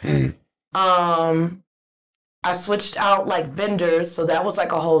on it. I switched out like vendors, so that was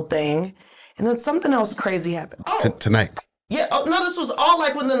like a whole thing. And then something else crazy happened. tonight. Yeah. Oh, no, this was all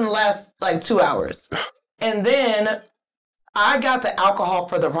like within the last like 2 hours. And then I got the alcohol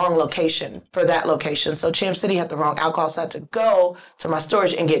for the wrong location, for that location. So Champ City had the wrong alcohol, so I had to go to my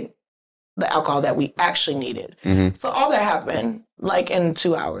storage and get the alcohol that we actually needed. So all that happened like in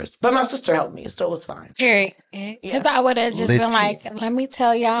 2 hours. But my sister helped me, so it was fine. Period. Because I would have just Litty. been like, let me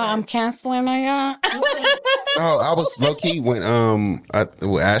tell y'all, I'm canceling on y'all. No, I was low key when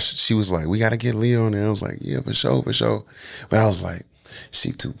Ash, she was like, we gotta get Leo on there. I was like, yeah, for sure. But I was like,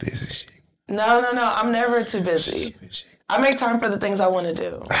 she too busy. No. I'm never too busy. I make time for the things I want to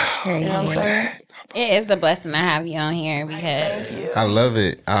do. You know what I'm saying? It is a blessing to have you on here because Thank you. I love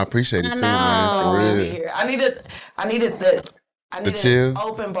it. I appreciate it too, man. For Be real. here. I needed this. I needed chill?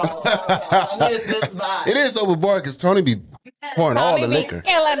 open bar. I needed this vibe. It is over bar because Tony be pouring all the Tony be liquor.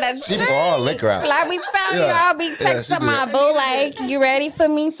 killing the She drink. pour all the liquor out. Like we tell you, Yeah. I'll be Yeah, she texting do. my boo like, you ready for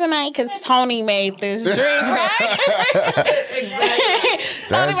me tonight? Because Tony made this drink, right?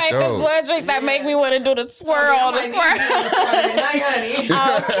 Tony That's made dope. this one drink that make me want to do the swirl, the swirl.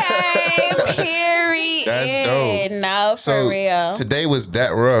 Okay, period. That's dope. No, for So real. today was that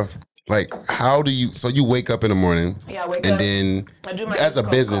rough. Like, how do you? So you wake up in the morning, Yeah, I wake and up. then I do my as a East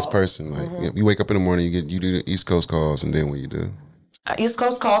Coast business calls. person, like you wake up in the morning, you do the East Coast calls, and then what you do? East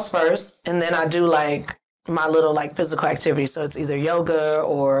Coast calls first, and then I do like my little like physical activity. So it's either yoga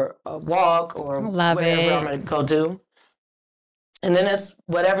or a walk or Love whatever it. I'm gonna go do. And then it's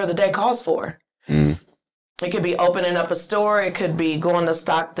whatever the day calls for. It could be opening up a store. It could be going to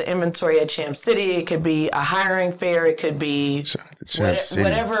stock the inventory at Champ City. It could be a hiring fair. It could be Shout out to Champ City.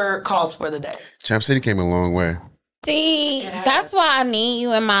 whatever calls for the day. Champ City came a long way. See, that's why I need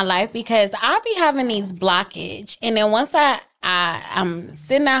you in my life because I be having these blockage. And then once I'm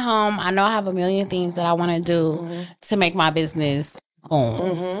sitting at home, I know I have a million things that I want to do to make my business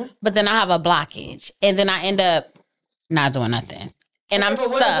boom. But then I have a blockage. And then I end up not doing nothing. And I'm But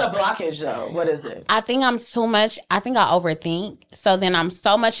stuck. what is the blockage though? What is it? I think I'm too much. I think I overthink. So then I'm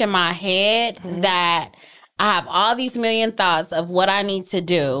so much in my head that I have all these million thoughts of what I need to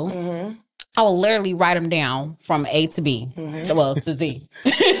do. I will literally write them down from A to B. Well, to Z.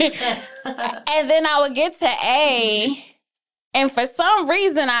 And then I would get to A. And for some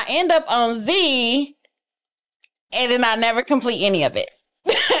reason, I end up on Z. And then I never complete any of it.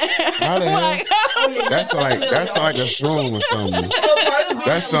 How the hell? That's like a shroom or something.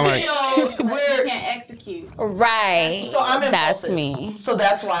 That sound like where Can't execute. Right. So I'm That's impulsive. me. So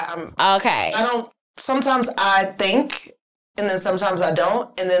that's why I'm. Okay. I don't. Sometimes I think, and then sometimes I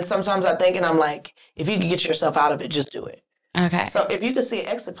don't, and then sometimes I think, and I'm like, if you could get yourself out of it, just do it. Okay. So if you could see an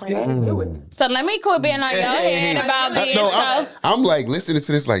exit plan, you can do it. So let me quit being on your head about being I'm like listening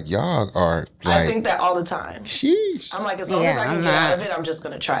to this like y'all are I like think that all the time. sheesh. I'm like, as long as I can get out of it, I'm just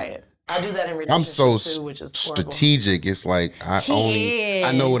gonna try it. I do that in relationships I'm so too, which is horrible. strategic. It's like I He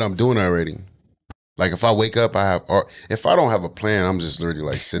know is. what I'm doing already. Like if I wake up, or if I don't have a plan, I'm just literally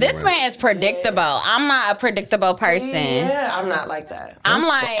like sitting. This man is predictable. I'm not a predictable person. Yeah, I'm not like that. I'm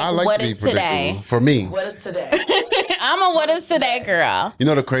like, what is today? For me, What is today? I'm a what is today girl. you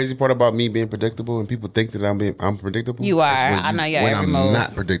know the crazy part about me being predictable, and people think that I'm predictable. You are. It's I know your when every I'm move.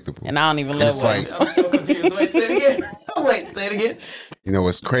 not predictable, And I don't even live it's with like I'm so confused. Wait, say it again. Wait, say it again. you know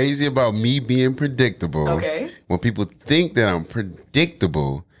what's crazy about me being predictable. Okay. When people think that I'm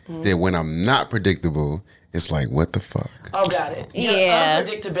predictable, then when I'm not predictable, it's like what the fuck. Oh, got it. Yeah.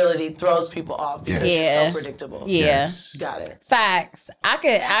 Unpredictability throws people off because Yeah. it's so predictable. Yeah. Yes. Got it. Facts. I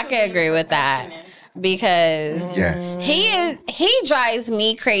could agree with that. Because Yes. he drives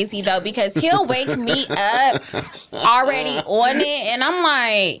me crazy though, because he'll wake me up already on it, and I'm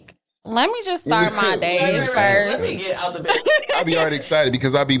like, let me just start my day Let first. me get out the bed. I'll be already excited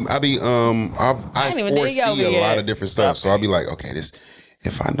because I ain't even dig foresee over a yet. lot of different stuff. So I'll be like, okay,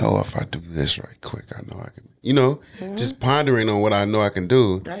 if I do this right quick, I know I can, just pondering on what I know I can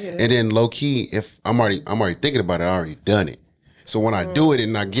do. And then low key, if I'm already thinking about it, I already done it. So when I do it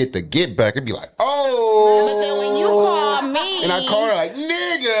and I get the get back, it'd be like, oh. But then when you call me, And I call her like,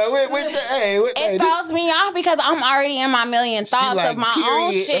 nigga, it throws me off because I'm already in my million thoughts like, of my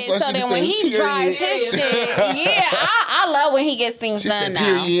own period. shit. That's why So she then be when saying, he drives his shit, yeah, I love when he gets things She done said,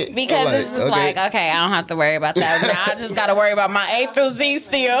 now. period. Because I'm it's just like, like, okay, I don't have to worry about that. Now I just got to worry about my A through Z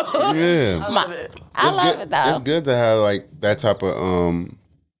still. Yeah. I love it. I It's love good. it though. It's good to have like that type of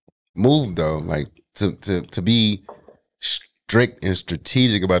move though, like to be strict and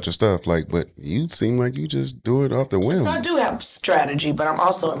strategic about your stuff. Like, but you seem like you just do it off the whim. So I do have strategy, but I'm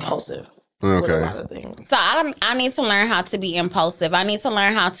also impulsive with a Okay. lot of things. So I need to learn how to be impulsive. I need to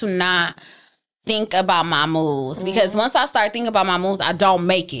learn how to not think about my moves, because once I start thinking about my moves, I don't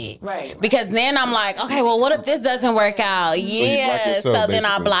make it. Right. Because then I'm like, okay, well, what if this doesn't work out? you block Yeah. yourself, So then I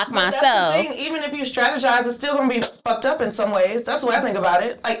basically. block But myself. that's the thing. Even if you strategize, it's still gonna be fucked up in some ways. That's the way I think about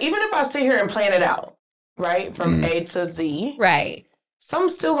it. Like even if I sit here and plan it out, right, from A to Z, Right. some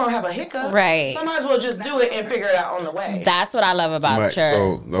still gonna have a hiccup. Right. So I might as well just do it and figure it out on the way. That's what I love about Right, your.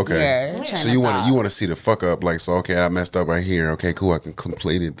 so, okay. your So train you of want thought. to see the fuck up, like, so okay, I messed up right here. Okay, cool, I can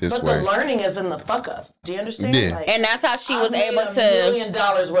complete it this But way. the learning is in the fuck up. Do you understand? Yeah. Like, And that's how she was I made able $1 to. million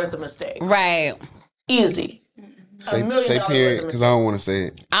worth of mistakes. Right. Easy. Say $1 million period, worth of because I don't mistakes. want to say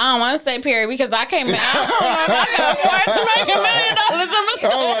it. I don't want to say period because I can't. I don't know if I can afford to make $1 million of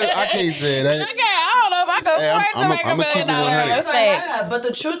mistakes. I can't say it. I don't know if I can Hey, afford to make I'ma $1 keep it million 100. of Yeah, mistakes. but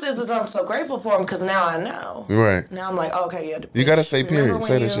the truth is I'm so grateful for him because now I know. Right. Now I'm like, okay, yeah. You gotta say remember period. when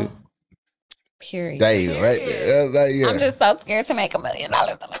Say that you- shit. Period. There you go, right there. That's yeah. I'm just so scared to make $1 million.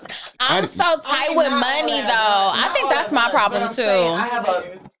 I'm so tight I mean, with not all money, that, though. not I think all that's that my much, problem but I'm saying I too. have a,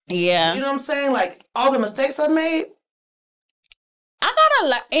 Yeah. you know what I'm saying? Like all the mistakes I've made. I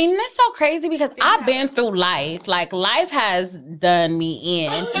gotta, and it's so crazy because I've been through life. Like life has done me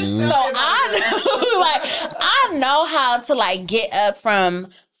in, so I know how to like get up from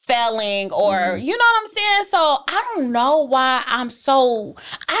failing, or you know what I'm saying. So I don't know why I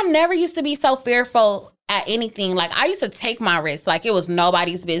never used to be so fearful at anything. Like I used to take my risks like it was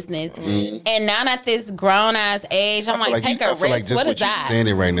nobody's business, and now at this grown ass age, I'm like, take a I feel like risk. just What is what you that? saying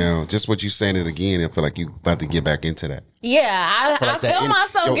it right now, just what you saying it again, I feel like you about to get back into that. Yeah, I Like that feel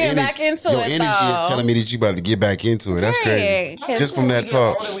myself your getting energy- back into your it energy though. is telling me that you about to get back into it. That's crazy. Period. Just from that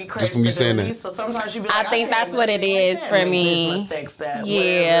talk, just from you saying that. So sometimes you be I like, think that's what it can't is make for these me. mistakes that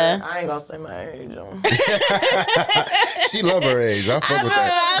Yeah. whatever. I ain't gonna say my age. She love her age. I fuck with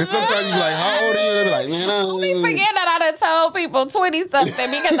that. Because sometimes you be like, how old are you? They be like, man, I don't I forget that I done told people 20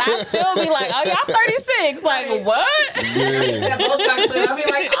 something because I still be like, oh yeah, I'm 36. Like what? Yeah. That Botox thing, I'll be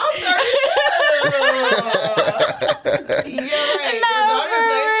like, I'm 30. You're right.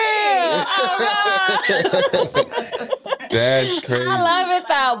 That's crazy. I love it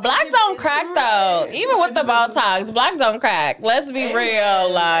though. Black don't crack though. Even with the Botox, black don't crack. Let's be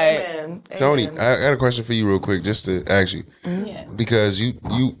real. Like Amen. Tony, Amen. I got a question for you real quick, just to ask you. Because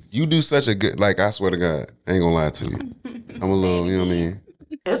you do such a good, like, I swear to God, I ain't gonna lie to you. I'm a little, you know what I mean?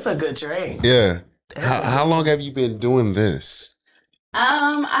 It's a good drink. Yeah. How long have you been doing this?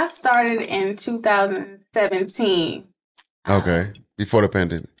 I started in 2017. Okay. Before the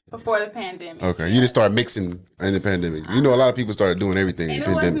pandemic. Before the pandemic. Okay. You just started mixing in the pandemic. You know, a lot of people started doing everything in And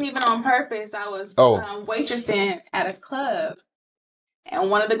the it wasn't pandemic. even on purpose. I was Oh. waitressing at a club. And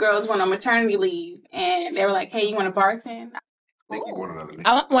one of the girls went on maternity leave. And they were like, hey, you want to bartend? I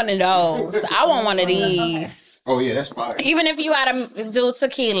want one of those. I want one of these. Oh, yeah, that's fire. Even if you gotta do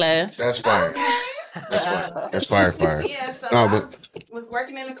tequila. That's fire. That's fire. That's fire. Yeah, so No, I but was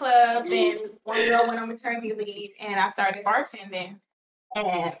working in the club. Then one girl went on maternity leave. And I started bartending.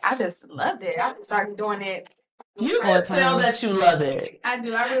 And I just loved it. I started doing it. You All can the tell time. that you love it. I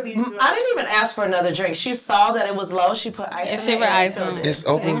do. I really enjoy I it. didn't even ask for another drink. She saw that it was low. She put ice And in she it put and ice filled in it. It's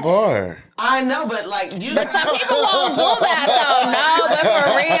open bar. I know, but like you. Some people won't do that though. No, but for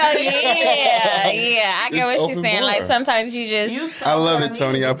real, yeah. I get It's what she's open saying. Like bar. sometimes you just You saw I love what it,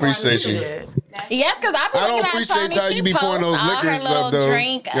 Tony. needed I before appreciate you. needed it. yes, because I be I don't looking at appreciate Tony. how She you be pouring posts those all her liquors little up, though.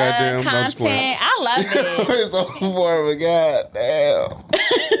 drink Goddamn, I'm just playing. content. I love it. It's open bar, but goddamn.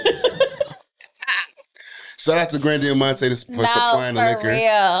 Shout out to Grand Diamante for supplying the for liquor.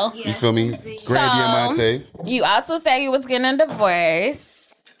 real. You feel me? Grand Diamante. You also said you was getting a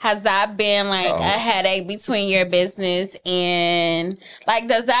divorce. Has that been like a headache between your business and like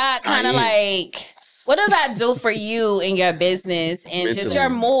does that kind of like what does that do for you in your business and just your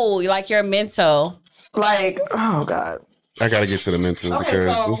mood, like your mental? Like, oh God. I gotta get to the mental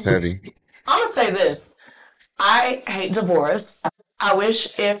because so- it's heavy. I'm gonna say this. I hate divorce. I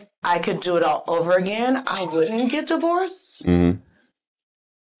wish if I could do it all over again, I wouldn't get divorced. Mm-hmm.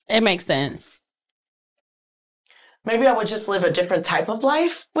 It makes sense. Maybe I would just live a different type of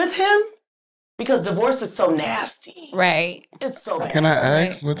life with him because divorce is so nasty. Right. It's so bad. Can I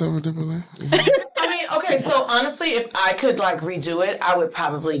ask what's over different? I mean, okay, so honestly, if I could like redo it, I would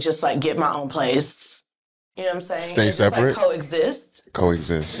probably just like get my own place. You know what I'm saying? Stay And just, separate? like, coexist.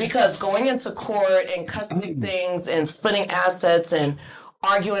 Coexist. Because going into court and custody things and splitting assets and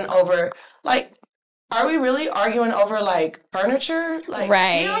arguing over, like, are we really arguing over like furniture? Like,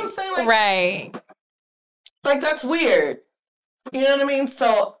 Right. You know what I'm saying? Like, Right. like that's weird. You know what I mean?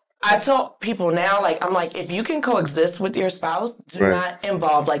 So I tell people now, like, I'm like, if you can coexist with your spouse, do Right. not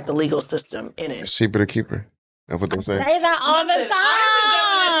involve like the legal system in It's it. cheaper to keep her. That's what they say. Say that all the Listen, time.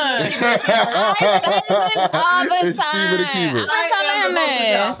 I all the It's cheaper to keep her. time. I'm telling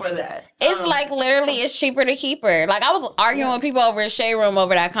this. this. For that. It's like literally, it's cheaper to keep her. Like I was arguing with people over in Shade Room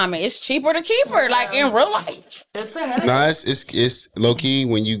over that comment. It's cheaper to keep her, like in real life. It's a headache. Nah, it's low key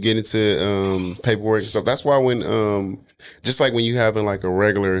when you get into paperwork and stuff. That's why when just like when you having like a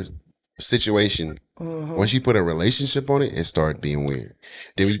regular situation, once you put a relationship on it, it start being weird.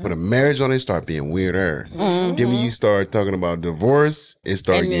 Then when you put a marriage on it, it start being weirder. Then when you start talking about divorce, it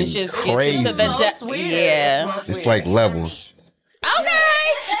start And it getting just crazy. gets into the It's weird. yeah. It's like levels. Okay.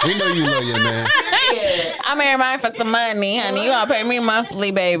 We know you love your man. I'm marrying mine for some money, honey. You gonna pay me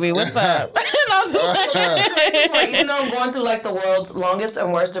monthly, baby. What's up? Even though I'm going through like the world's longest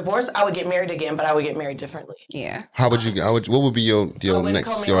and worst divorce, I would get married again, but I would get married differently. Yeah. What would be your I wouldn't next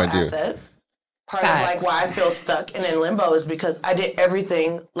commingle your idea? assets. Part Facts. of like why I feel stuck and in limbo is because I did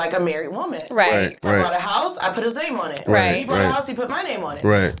everything like a married woman. Right. I bought a house, I put his name on it. Right. He bought a house, he put my name on it.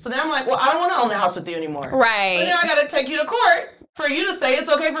 Right. So now I'm like, well, I don't want to own the house with you anymore. But Right. now I got to take you to court for you to say it's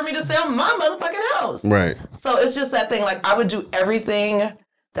okay for me to sell my motherfucking house. Right. So it's just that thing. Like I would do everything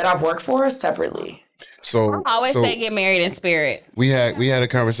that I've worked for separately. So I always so say get married in spirit. we had a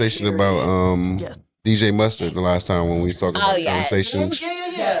conversation about Yes. DJ Mustard the last time when we was talking about conversations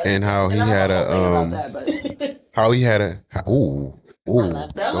Yeah. and how he had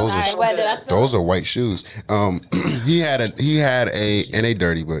those are white shoes. He had a and they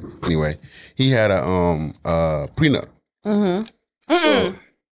dirty, but anyway, he had a prenup. Mm-hmm. So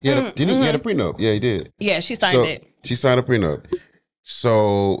he had a prenup. Yeah, he did. Yeah, she signed it. She signed a prenup.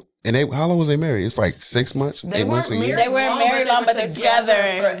 So and how long was they married? It's like 6 months, 8 months a year. They weren't married long, but they're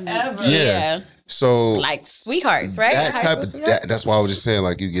together forever. Yeah. So like sweethearts, right? that High type school of sweethearts? that's why I was just saying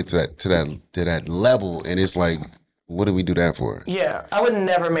like you get to that level and it's like what do we do that for? Yeah, I would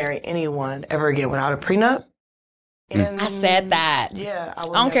never marry anyone ever again without a prenup. And I said that. Yeah, I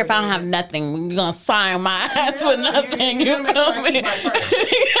don't care if I don't have nothing. You're gonna sign my ass with nothing. You you're feel gonna me? make sure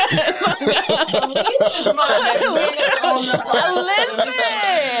I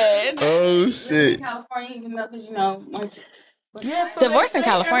Oh shit. California, even though, because you know, once Yeah, so Divorce they in say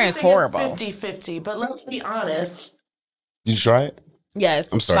California is everything horrible. 50-50, but let's be honest. Did you try it?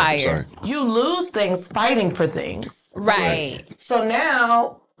 Yes. I'm sorry. Fire. You lose things fighting for things. Right. So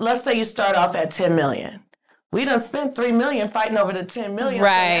now, let's say you start off at 10 million. We done spent 3 million fighting over the 10 million.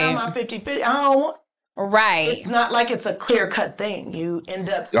 Right. So now my 50-50, I don't want. Right. It's not like it's a clear cut thing. You end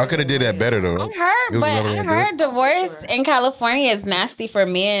up. Y'all could have did that better though. I've heard, but I've heard divorce in California is nasty for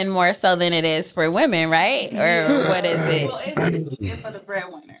men more so than it is for women, right? Or what is it? well, it's for the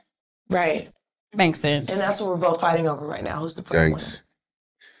breadwinner. Right. Makes sense. And that's what we're both fighting over right now. Who's the breadwinner? Thanks.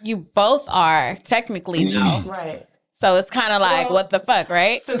 You both are technically though. Right. So it's kind of like, Well, what the fuck,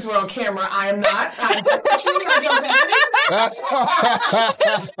 right? Since we're on camera, I am not.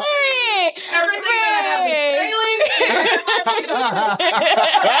 Everything that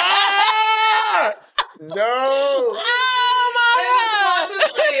No. Oh my God.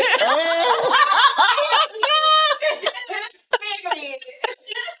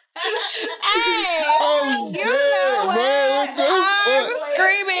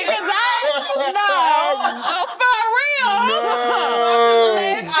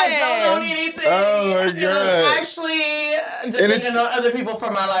 depending on other people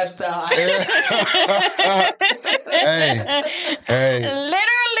for my lifestyle. Hey.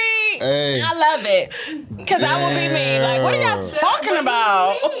 Literally, Hey. I love it. Because that would be me. Like, what are y'all talking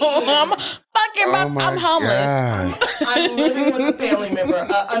about? I'm homeless. God. I'm living with a family member, an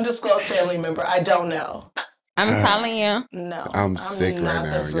undisclosed family member. I don't know. I'm telling you. No. I'm sick right not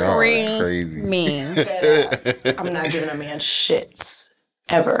now. the Y'all are Scream crazy. me. Dead ass. I'm not giving a man shit.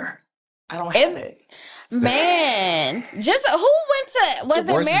 Ever. I don't have it. Man, just who went to, was it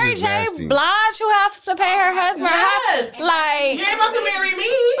Divorce is Mary just J. nasty. Blige who has to pay her husband? Yes. Like, You ain't about to marry me.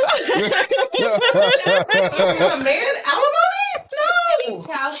 A man? Alimony? No.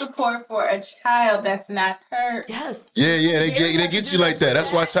 Child support for a child that's not her. Yes. Yeah, they get you like that.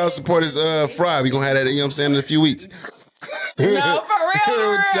 That's why child support is fried. We gonna have that, you know what I'm saying, in a few weeks. no, for real.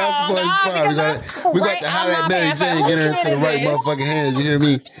 Child support is fried. We got to holler at Mary J and get her into the right motherfucking hands. You hear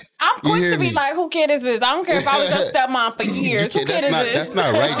me? I'm You quick hear to be me? like, who kid is this? I don't care if I was your stepmom for years. Who kid is this? That's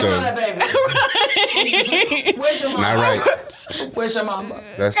not right, though. Where's your Not mama? right. Where's your mama?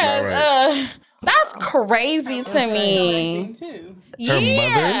 That's not right. That's crazy to me. Too.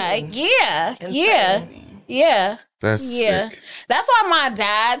 Yeah. That's sick. That's why my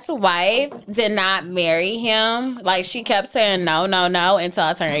dad's wife did not marry him. Like, she kept saying no until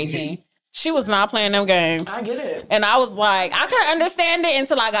I turned 18. She was not playing them games. I get it. And I was like, I couldn't understand it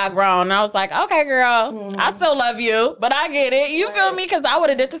until I got grown. And I was like, okay, girl, I still love you, but I get it. You feel me? Because I would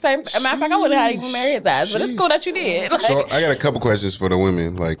have did the same. As a matter of fact, I wouldn't have even married his ass. But it's cool that you did. Like, So I got a couple questions for the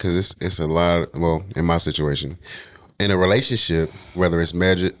women, like, because it's a lot. Well, in my situation, in a relationship, whether it's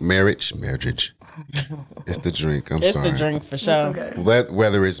marriage, it's the drink. I'm it's sorry. the drink for sure. Okay.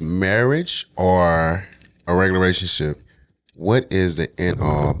 Whether it's marriage or a regular relationship, what is the end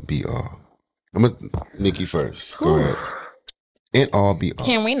all be all? I'm gonna Nikki first. Go ahead. End all be all.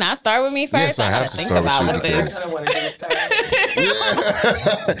 Can we not start with me first? Yes, I have gotta to start with you I because- kind of want to get started.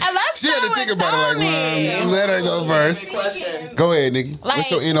 And let's She had start to think with about Tony. it. Like, let her go first. Question. Go ahead, Nikki. What's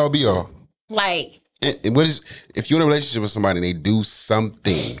Like- your end all be all? Like, And what is if you're in a relationship with somebody and they do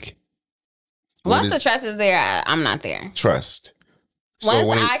something? What once is the trust is there, I'm not there. trust? Once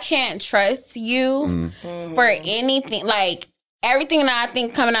when I can't trust you for anything, like everything that I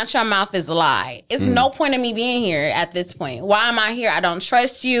think coming out your mouth is a lie. It's no point in me being here at this point. Why am I here? I don't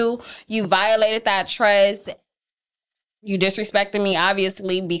trust you. You violated that trust. You disrespected me,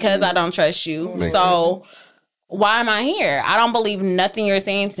 obviously, because I don't trust you. Makes So why am I here? I don't believe nothing you're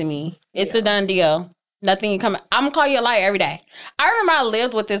saying to me. It's a done deal. Nothing you come. I'm gonna call you a liar every day. I remember I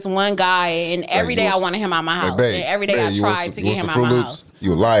lived with this one guy, and every day I wanted him out my house, babe, and every day I you want tried some- to you get want him some out Fruit my Loops? house.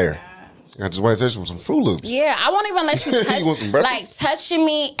 You a liar. I just want to say some Fruit Loops. Yeah, I won't even let you touch. You want some Like breakfast? touching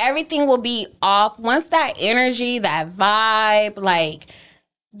me, everything will be off. Once that energy, that vibe, like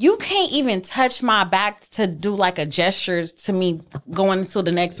you can't even touch my back to do like a gesture to me going into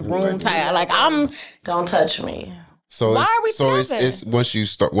the next room. Like I'm. Don't touch me. So Why it's, are we so together? it's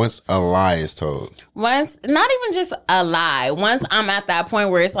once a lie is told. Once, not even just a lie. Once I'm at that point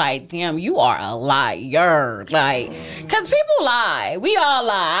where it's like, damn, you are a liar. Like, because people lie. We all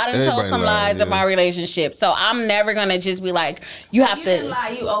lie. I done told Everybody some lie, lies yeah. in my relationship. So I'm never going to just be like, you have You to. didn't lie,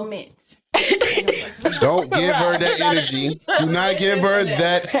 you omit. Don't give her that energy. Do not give her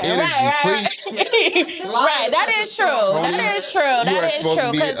that energy, please. Right, that is true. That is true. You are That is supposed true.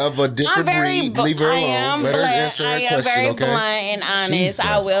 to be 'cause of a different I'm very breed. Leave her I alone. am Let her blunt. answer I her am question, very okay? blunt and honest.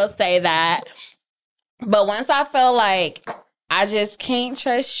 I Jesus. will say that. But once I feel like I just can't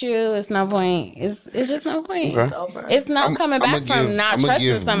trust you, it's no point. It's just no point. Okay. Over. It's no I'm- coming I'ma back from not I'ma trusting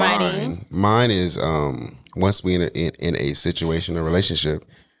give somebody. Mine is once we in a situation, a relationship,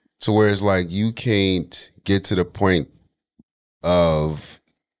 to where it's like you can't get to the point of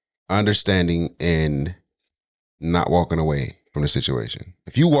understanding and not walking away from the situation.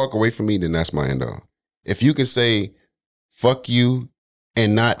 If you walk away from me, then that's my end all. If you can say fuck you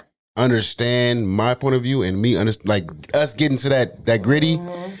and not understand my point of view and me like us getting to that gritty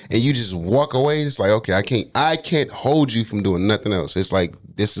and you just walk away, it's like, okay, I can't hold you from doing nothing else. It's like,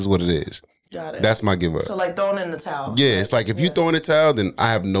 this is what it is. Got it. That's my give up. So like throwing in the towel. Yeah, it's like if you throw in the towel, then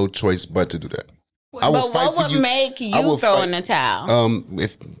I have no choice but to do that. I will But fight what for would you. make I you will throw fight. in the towel?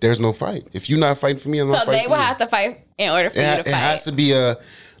 If there's no fight, if you're not fighting for me, I'm not So fighting they for would you. have to fight in order for you to It has fight. to be a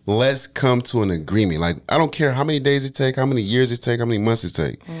let's come to an agreement. Like, I don't care how many days it take, how many years it take, how many months it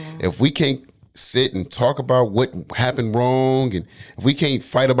take. If we can't sit and talk about what happened wrong, and if we can't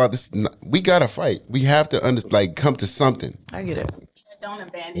fight about this, we gotta fight. We have to come to something. I get it. Don't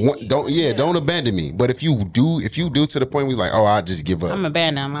abandon me. Don't abandon me. But if you do to the point where you're like, oh, I'll just give up. I'm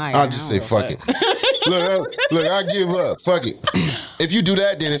abandoned. I'll just say fuck it. Look, I give up. Fuck it. If you do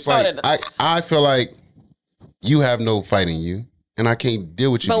that, then it's like I feel like you have no fight in you, and I can't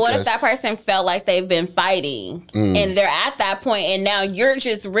deal with you. But what if that person felt like they've been fighting and they're at that point, and now you're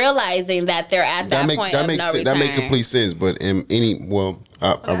just realizing that they're at that point of no return? That makes complete sense. But in any,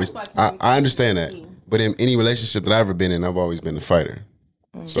 I understand that. But in any relationship that I've ever been in, I've always been the fighter.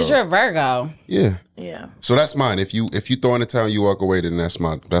 So, 'cause you're a Virgo. Yeah. Yeah. So that's mine. If you throw in the towel and you walk away, then that's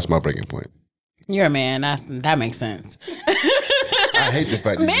my breaking point. You're a man. That makes sense. I hate the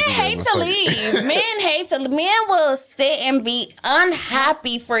fact that Men hate to leave. Men will sit and be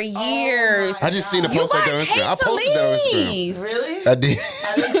unhappy for years. I just seen the You post like that on guys Instagram. I hate to posted that on Instagram. leave. Really? I did.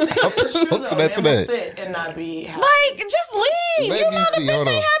 I posted that today. Sit and not be happy. Like, just leave. Let You me know the see, bitch hold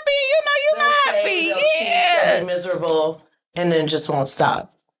ain't on. happy. You know you They'll not stay, happy. they'll cheat, Yeah. they'll be miserable, and then just won't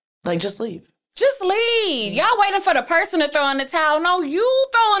stop. Like, just leave. Just leave. Y'all waiting for the person to throw in the towel. No, you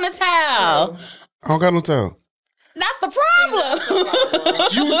throw in the towel. I don't got no towel. That's the problem.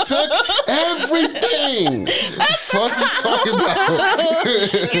 You took everything. What the fuck you talking about?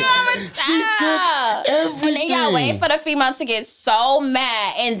 She took everything. And then y'all wait for the female to get so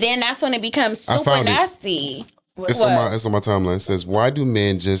mad, and then that's when it becomes I super found it. nasty. It's on my timeline. It says, why do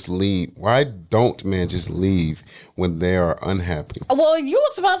men just leave? Why don't men just leave when they are unhappy? Well, you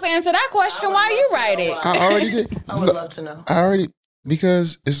were supposed to answer that question. Why you write it? I already did. I would love to know.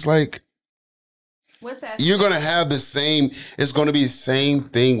 Because it's like, What's that? you're going to have the same, it's going to be the same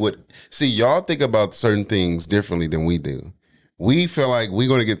thing with, see, y'all think about certain things differently than we do. We feel like we're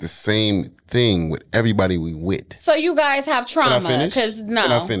going to get the same thing with everybody we with. So you guys have trauma? Can I finish? Because no.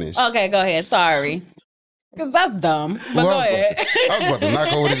 Can I finish? Okay, go ahead. Sorry. Because that's dumb. But go ahead. I was about to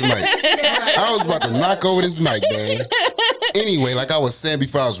knock over this mic. Man. Anyway, like I was saying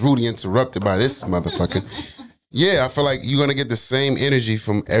before I was rudely interrupted by this motherfucker. Yeah, I feel like you're going to get the same energy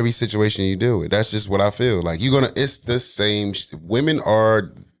from every situation you deal with. That's just what I feel. Like it's the same. Women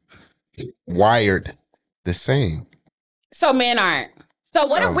are wired the same. So men aren't. So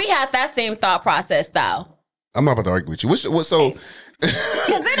what if we had that same thought process though? I'm not about to argue with you. So Because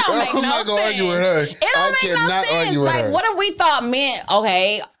it don't make I'm no not gonna sense. argue with her. It don't make no sense. Argue with Like, her. what if we thought men?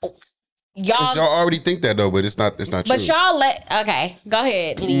 Okay, y'all already think that though, but it's not true. But y'all okay, go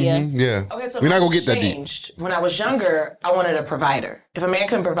ahead, Leah. Yeah. Okay, so we're not gonna mine get that deep. changed. When I was younger, I wanted a provider. If a man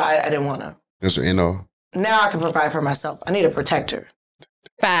couldn't provide, I didn't want to. That's what Now I can provide for myself. I need a protector.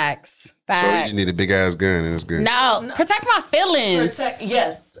 Facts. So you just need a big ass gun and it's good. No, protect my feelings.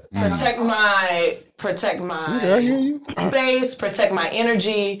 Protect my Okay, I hear you. space, protect my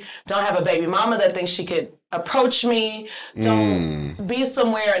energy. Don't have a baby mama that thinks she could approach me. Don't be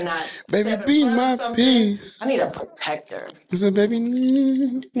somewhere and not Baby, step in be front of my something. peace. I need a protector. Is it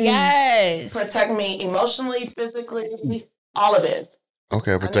baby? Yes. Protect me emotionally, physically, all of it.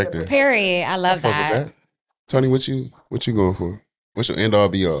 Okay, protector. Period. I love Fuck with that. that. Tony, what you going for? What's your end all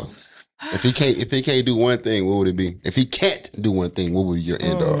be all? If he can't do one thing, what would it be? If he can't do one thing, what would be your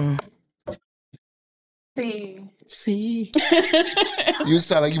end all? See? You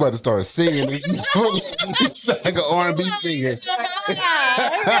sound like you about to start singing. You sound like an R&B singer.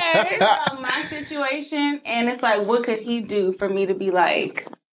 My situation, and it's like, what could he do for me to be like,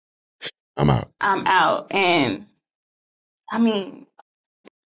 I'm out. I'm out? And I mean,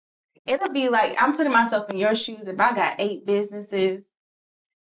 it'll be like, I'm putting myself in your shoes. If I got 8 businesses,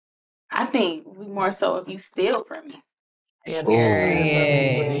 I think we more so if you steal from me. Yeah,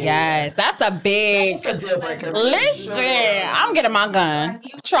 Yes, that's a big. It's a deal breaker. Listen, I'm getting my gun.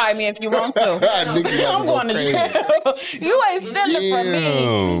 Try me if you want to. I'm going to jail. You ain't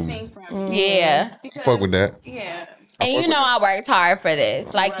stealing from me. Yeah. Fuck with that. Yeah. And you know I worked hard for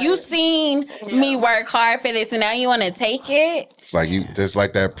this. Like, you seen me work hard for this, and now you want to take it? It's like just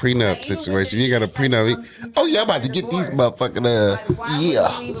like that prenup situation. You got a prenup. Oh yeah, I'm about to get these motherfucking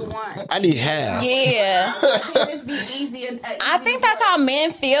I need half. Yeah. I think that's how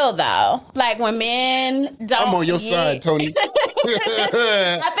men feel, though. Like, when men don't. I'm on your side, Tony.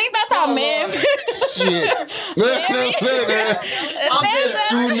 I think that's how men feel. Shit.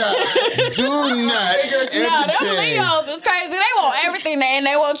 Do not. No, them Leos is crazy. They want everything and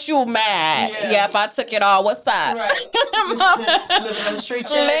they want you mad. Yeah, if I took it all, what's up? Right. Living on the street.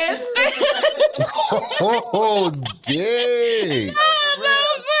 Listen. Oh, dang. No, for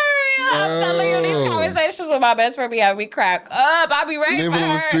real. I'm telling you, these conversations with my best friend be having me crack up. I'll be ready Living for on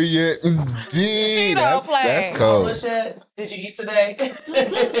the her. street yet? She Dude, don't play. that's cold. Did you eat today?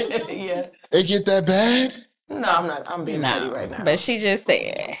 Yeah. It get that bad? No, I'm not. I'm being petty right now. But she just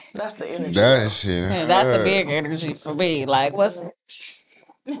said, That's the energy. That shit. that's a big energy for me. Like, what's.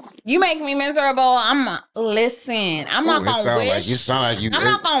 You make me miserable. I'm not gonna wish. You sound like you. I'm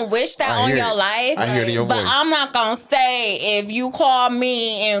not gonna wish that on your life. I hear it in your but voice. I'm not gonna say if you call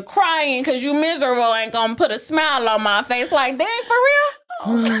me and crying because you miserable ain't gonna put a smile on my face. Like, dang, for real?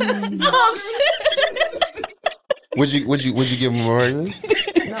 Oh shit. Would you give him a hug?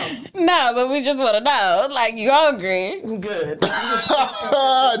 No, but we just want to know. Like, you hungry? Good.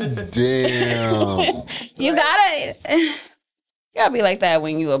 Damn. You gotta be like that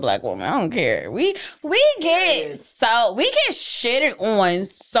when you a black woman. I don't care. We get shitted on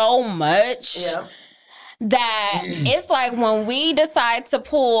so much. Yeah. That it's like when we decide to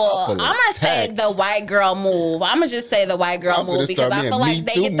pull, I'm gonna say the white girl move. I'm gonna just say the white girl move because I feel like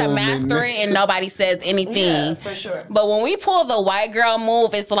they get to master it and nobody says anything. Yeah, for sure. But when we pull the white girl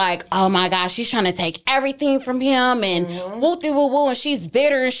move, it's like, oh my gosh, she's trying to take everything from him and woo-doo-woo-woo, and she's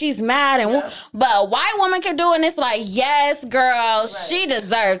bitter and she's mad. And but a white woman can do it, and it's like, yes, girl, she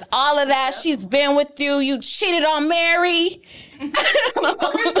deserves all of that. She's been with you. You cheated on Mary.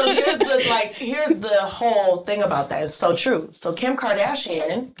 Okay, so here's the whole thing about that. It's so true. So Kim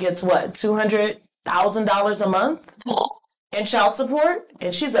Kardashian gets what, $200,000 a month in child support,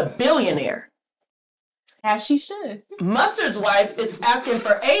 and she's a billionaire. As she should. Mustard's wife is asking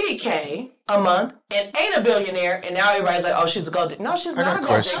for $80K a month and ain't a billionaire, and now everybody's like, oh, she's a gold digger. No, she's not a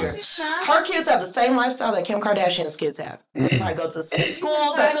gold digger. Her kids have the same lifestyle that Kim Kardashian's kids have. I go to the same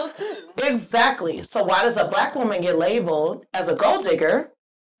schools. Exactly. So why does a black woman get labeled as a gold digger?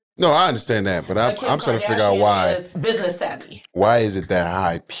 No, I understand that, but I'm trying to figure out why. Is business savvy. Why is it that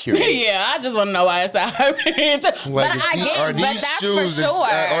high? Period. Yeah, I just want to know why it's that high. Like, but I get, but that's for sure.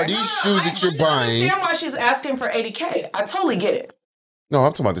 Are these shoes that you're buying? I understand why she's asking for $80K. I totally get it. No,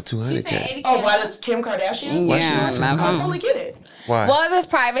 I'm talking about the $200K. Oh, why does Kim Kardashian? Yeah, I totally get it. Why? Well, there's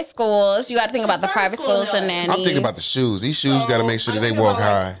private schools. You got to think about the private schools and nannies. I'm thinking about the shoes. These shoes got to make sure that they walk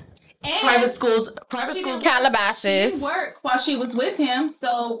high. And private schools, Calabasas. She didn't work while she was with him,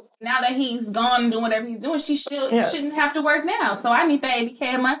 so now that he's gone and doing whatever he's doing, she shouldn't have to work now. So I need that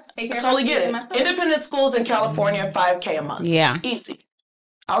 $80K a month to take care of totally get it. Independent schools in California, $5K a month. Yeah. Easy.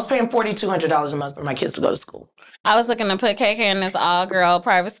 I was paying $4,200 a month for my kids to go to school. I was looking to put KK in this all-girl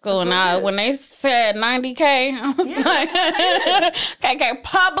private school, and when they said $90K, I was like, KK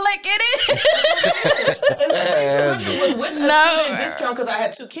public it is. With a discount because I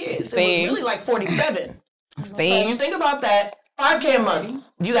had 2 kids. It was really like $47. So you think about that, $5K a month.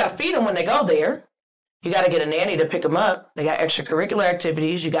 You got to feed them when they go there. You got to get a nanny to pick them up. They got extracurricular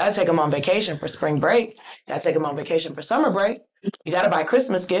activities. You got to take them on vacation for spring break. You got to take them on vacation for summer break. You got to buy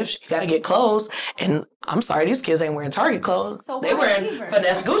Christmas gifts. You got to get clothes. And I'm sorry, these kids ain't wearing Target clothes. So they wearing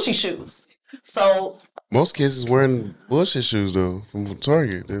finesse Gucci shoes. So most kids is wearing bullshit shoes though from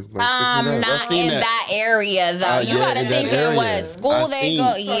Target. They're like not in that area though. You got to think in what school they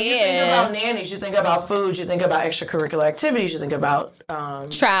go. So you think about nannies. You think about food. You think about extracurricular activities. You think about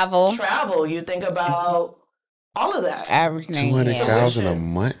travel. You think about all of that. Everything. $200,000 a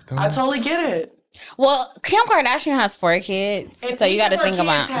month. Though? I totally get it. Well, Kim Kardashian has 4 kids, so you got to think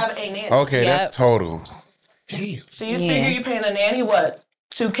about. Have a nanny. Okay, that's total. Damn. So you figure you're paying a nanny what,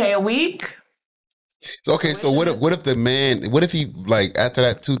 $2K a week? Okay, so what if the man? What if he like after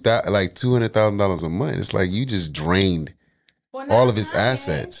that $200,000 a month? It's like you just drained all of his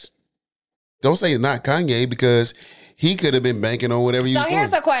assets. Don't say not Kanye because he could have been banking on whatever you. So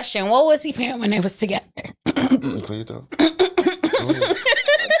here's the question: what was he paying when they was together? Clear your throat.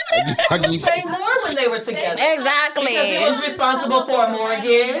 He paid more when they were together. Exactly. Because he was responsible for a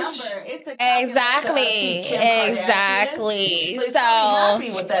mortgage. Exactly. So he's happy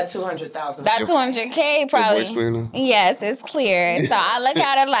with that $200,000. That $200K probably. Yes, it's clear. So I look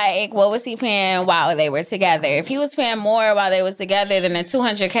at it like, what was he paying while they were together? If he was paying more while they was together, then the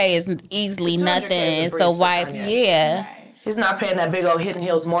 $200K is easily nothing. So why? Yeah. He's not paying that big old Hidden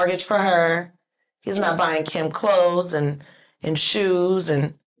Hills mortgage for her. He's not buying Kim clothes and shoes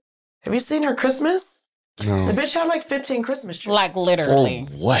and. Have you seen her Christmas? No. The bitch had like 15 Christmas trees. Like literally.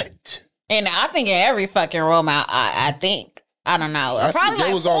 For what? And I think in every fucking room, I think. I don't know. Probably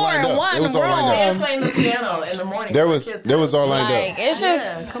like was all 4 lined in up. one It was all lined up. And playing the piano in the morning. There was all lined up. It's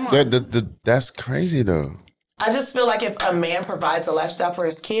just come on. That's crazy though. I just feel like if a man provides a lifestyle for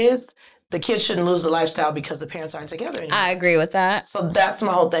his kids, the kids shouldn't lose the lifestyle because the parents aren't together anymore. I agree with that. So that's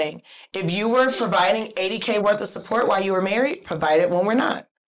my whole thing. If you were providing $80K worth of support while you were married, provide it when we're not.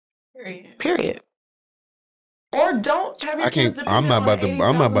 Period. Or don't have your kids. I'm not about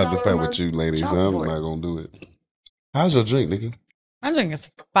to fight with you, ladies. I'm not gonna do it. How's your drink, nigga? My drink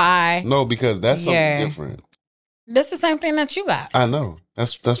is fire. No, because that's something different. That's the same thing that you got. I know.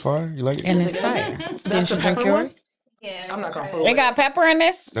 That's fire. You like it? And it's fire. Didn't you drink yours? Yeah, I'm not gonna try fool it. They got pepper in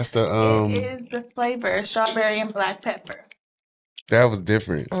this? That's the It is the flavor, strawberry and black pepper. that was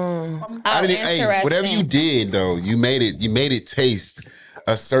different. Mm. I Oh, didn't, hey, whatever you interesting. did though, you made it taste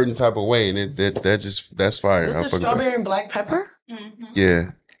a certain type of way, and that's fire. This I is fuck with that. strawberry and black pepper. Mm-hmm.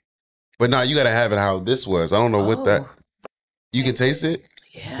 Yeah, but nah, you gotta have it how this was. I don't know what that. You can taste it.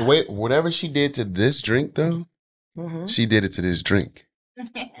 Yeah. The way whatever she did to this drink though, Mm-hmm. she did it to this drink.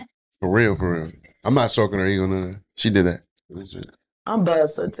 For real, for real. I'm not stroking her ego, no. She did that to this drink. I'm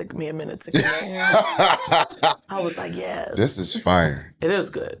buzzed, so it took me a minute to get there. I was like, yes. This is fire. It is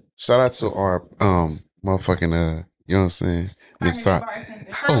good. Shout out to our motherfucking you know what I'm saying? Mixer.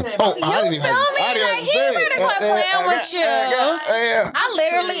 Permanent Oh, You I didn't even feel have, me? I didn't Like, have to he say better it. quit playing with you. Yeah. I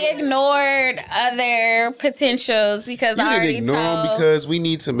literally ignored other potentials because You I didn't already ignore them told. because we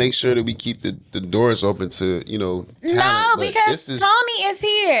need to make sure that we keep the doors open to, No, talent. But because this is, Tony is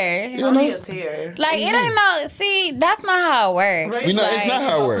here. Tony is here. Like, it ain't no, see, that's not how it works. Right. you know, it's not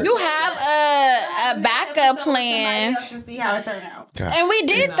how it works. You have a backup plan. To see how it turned out. God. And we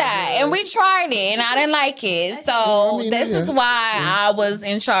did that, and we tried it, and I didn't like it. So this is why I was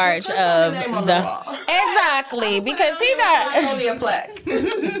in charge of the exactly because he got Only a plaque.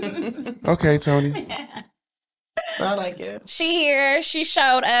 Okay, Tony. I like it. she here, she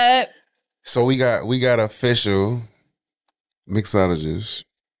showed up. So we got official mixologist,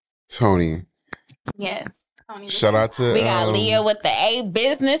 Tony. Yes. Tony was- Shout out to We got Leah with the 8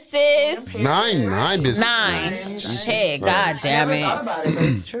 businesses. nine businesses. 9. Jesus Shit, Christ. god damn I never thought it. about it, but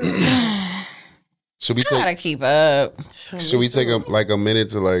it's true. Should we I gotta take keep up. should we take a minute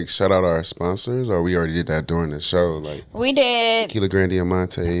to like shout out our sponsors, or we already did that during the show? Like We did. Tequila Grand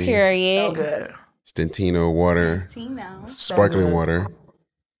Diamante, So Period. good. Stentino water, Tino. sparkling good. water,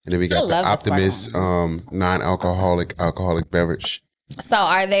 and then we I got the love the Optimist non-alcoholic beverage. So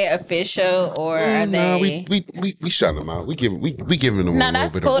are they official or are Nah, they? we shut them out. We giving them a No, little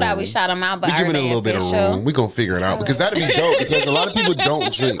that's bit cool of that room. we shot them out, but We are giving it a they little bit of official? room. We gonna figure it out because that'd be dope. Because a lot of people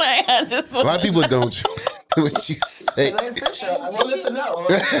don't drink. I just A lot of people don't drink. What you say? It's official. I wanted to know.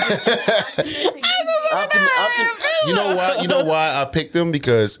 You know why? You know why I picked them?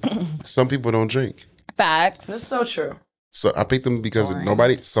 Because some people don't drink. Facts. That's so true. So I picked them because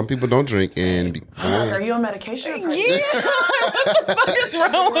some people don't drink, and Are you on medication? Yeah. What the fuck is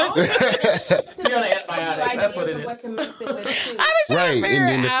wrong with You're on an antibiotic. That's what it is. I was trying Right, to figure and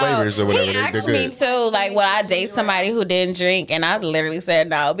then the out. flavors or whatever, He they're asked good. me too, like, would I date somebody who didn't drink? And I literally said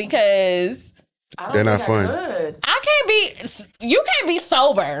no because I don't They're not think fun. I could. you can't be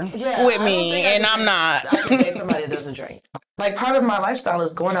sober Yeah, with I don't me, think I and could I'm date- not. I can date somebody that doesn't drink. Like, part of my lifestyle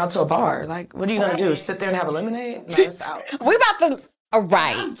is going out to a bar. Like, what are you gonna do? Sit there and have a lemonade? No, it's out. We about to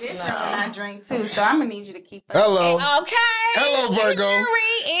right. And I drink too, so I'm gonna need you to keep up. hello, Okay. hello, Virgo.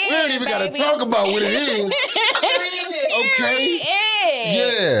 We don't even gotta talk about what it is. Okay.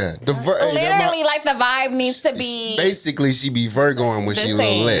 Yeah, the Literally, like the vibe needs to be basically she be Virgoing when the she a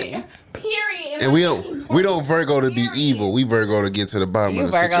little same. lit, Period. and we don't Virgo to be evil. We Virgo to get to the bottom You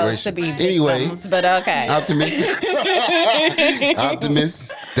of the Virgos situation. to be Anyway, victims, but okay. Optimist.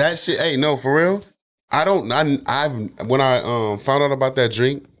 Optimist. That shit. Hey, no, for real. When I found out about that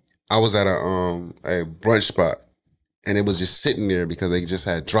drink, I was at a brunch spot, and it was just sitting there because they just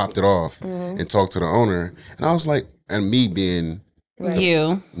had dropped it off and talked to the owner, and I was like, and me being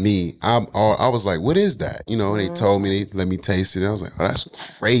You. me, I was like, what is that? You know, and they told me, they let me taste it, and I was like, oh,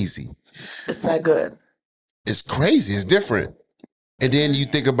 that's crazy. It's that good. It's crazy. It's different. And then you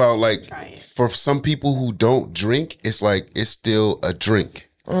think about like, for some people who don't drink, it's like it's still a drink.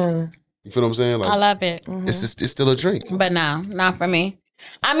 You feel what I'm saying? Like I love it. it's still a drink. But no, not for me.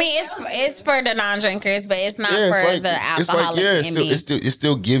 I mean, it's for the non-drinkers, but it's not Yeah, it's for like the alcoholic in me. it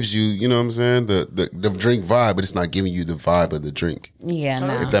still gives you, you know what I'm saying, the drink vibe, but it's not giving you the vibe of the drink. Yeah,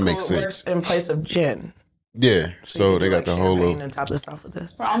 no. If that makes It works sense. in place of gin. Yeah. you So can they do, got like, the whole champagne little and top this off with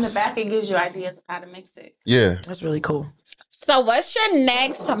this. So on the back, it gives you ideas of how to mix it. yeah. That's really cool. So what's your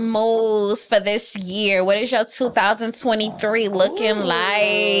next moves for this year? What is your 2023 looking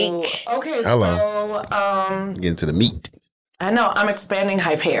like? Okay, Hello. so Get into the meat. I know I'm expanding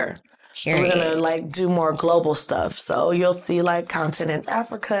HypeHair. So we're gonna like do more global stuff. So you'll see like content in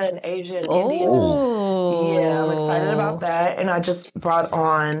Africa and Asia and India. Yeah, I'm excited about that. And I just brought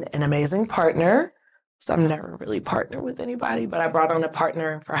on an amazing partner. So I'm never really partnered with anybody, but I brought on a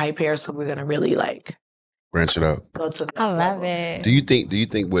partner for HypeHair. So we're gonna really like Branch it up. go to the I next love level. it. Do you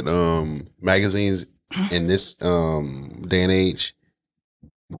think with magazines in this day and age,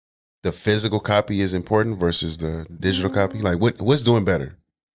 the physical copy is important versus the digital copy? Like what's doing better?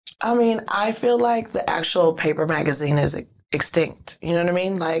 I mean, I feel like the actual paper magazine is extinct. You know what I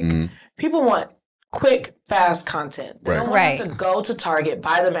mean? Like people want quick, fast content. They Right. don't want to have to go to Target,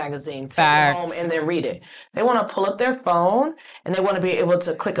 buy the magazine, take it home, and then read it. They want to pull up their phone and they want to be able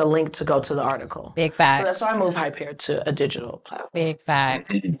to click a link to go to the article. Big So facts. that's why I moved HypeHair to a digital platform. Big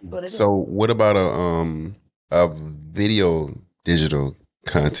fact. So what about a video digital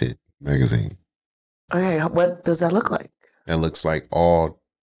content magazine Okay, what does that look like? that looks like all?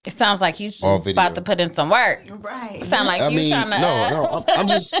 It sounds like you All video. about to put in some work. Right. It sound like I you mean, trying to. no. I'm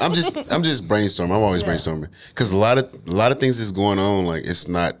just brainstorming. I'm always brainstorming because a lot of things is going on. Like it's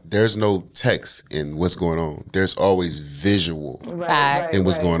not. There's no text in what's going on. There's always visual Facts. in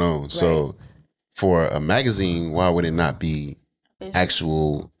what's going on. So for a magazine, why would it not be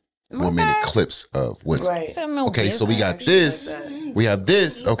actual 1 minute clips of what's okay? So we got this. We have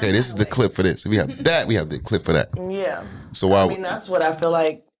this. Okay, this is the clip for this. We have that. We have the clip for that. Yeah. So why? I mean, that's what I feel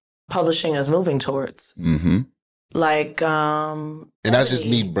like publishing is moving towards. Mm-hmm. Like, And that's just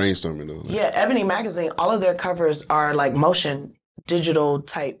me brainstorming though. Yeah, Ebony Magazine, all of their covers are like motion, digital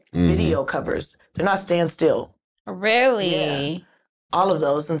type video covers. They're not standstill. Really? Yeah. All of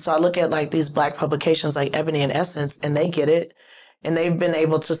those. And so I look at like these Black publications like Ebony and Essence, and they get it. And they've been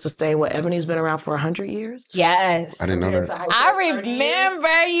able to sustain what Ebony's been around for 100 years. Yes. I didn't know that. I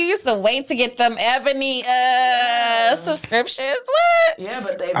remember you used to wait to get them Ebony subscriptions. What? Yeah,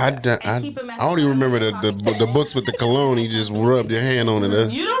 but they. I don't even remember the books with the cologne. You just rub your hand on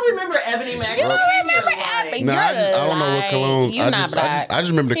it. You don't remember Ebony Magazine? You don't remember Ebony? No, I don't know what cologne. You I not just black. I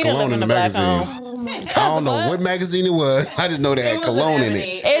just remember the He don't cologne live in the in a black magazines. home. I don't know what magazine it was. I just know they had cologne in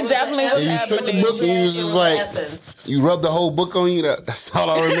it. It definitely was And you took the book and you was just like, you rubbed the whole book on you. That's all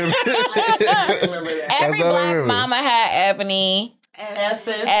I remember. Every Black mama had Ebony,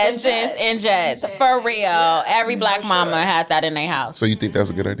 Essence, and Jets. For real. Every Black mama had that in their house. So you think that's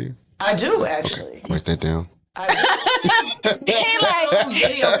a good idea? I do actually. Write that down.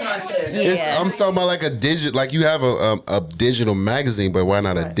 Video content. I'm talking about like a digital, like you have a digital magazine, but why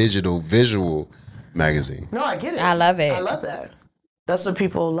not a digital visual magazine? No, I get it. I love it. I love that. That's what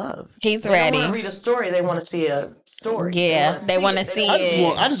people love. He's They ready. don't want to read a story. They want to see a story. Yeah, they want to see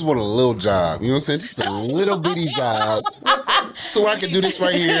it. I just want a little job. You know what I'm saying? Just a little bitty job. So I can do this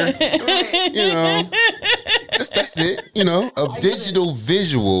right here. You know, just that's it. You know, a digital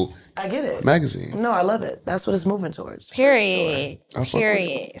visual. I get it. Magazine. No, I love it. That's what it's moving towards. Period. Sure.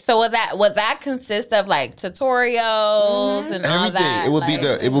 Period. So would that consist of like tutorials and all Everything. that? It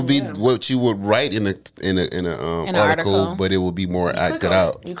would like, be what you would write in an article, but it will be more acted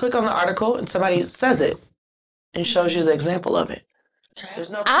out. You click on the article and somebody says it and shows you the example of it. There's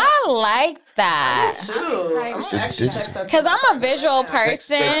no. I like that. too. Because I'm a visual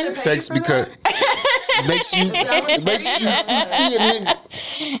person. Text because makes you see it, nigga.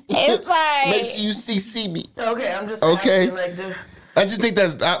 It's like Makes you see me. Okay, I'm just Okay. asking, like, I just think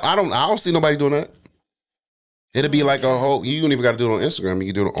that's I don't see nobody doing that. It'll be like a whole. You don't even got to do it on Instagram.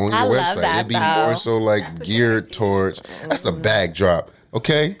 You can do it on I your love website. that, It'd be though. more so like geared towards. That's a bag drop.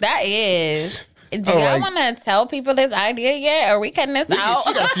 Okay. that is. Do All y'all right. want to tell people this idea yet? Are we cutting this out?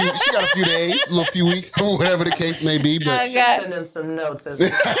 She got a few days, a little few weeks, whatever the case may be. But Okay. send in some notes. As well.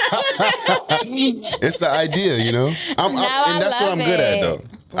 it's the idea, you know. And that's what I'm good at, though.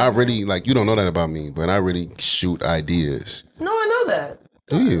 I really like. You don't know that about me, but I really shoot ideas. No, I know that.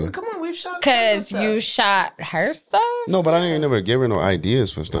 Do you? Come on, we've shot. Because stuff. you shot her stuff? No, but I ain't never give her no ideas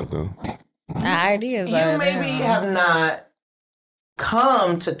for stuff though. The ideas You are maybe there. have not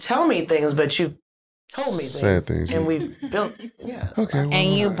come to tell me things, but you've told me Said things, things, and yeah. we've built. Yeah. Okay. Well,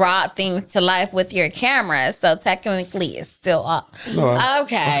 And you brought things to life with your camera, so technically it's still up. No,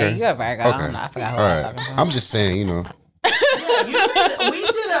 Okay, you're a Virgo. Okay. I forgot who All I was right. talking to. I'm just saying, you know. We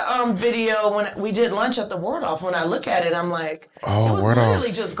did a video when we did lunch at the Ward Off. When I look at it, I'm like, Oh, it was Ward Off.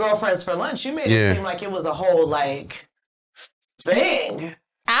 literally just girlfriends for lunch. You made Yeah. it seem like it was a whole like thing.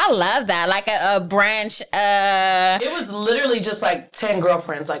 I love that, like a brunch. It was literally just like 10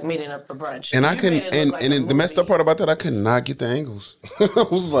 girlfriends like meeting up for brunch. And I You couldn't. made it look like a And the messed up movie. part about that, I could not get the angles. I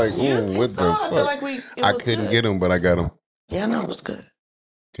was like, You didn't oh, think what so? the I feel fuck? like it I was couldn't good. get them, but I got them. Yeah, no, it was good.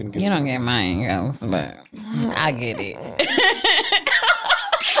 Couldn't get You 'em. don't get my angles, but I get it.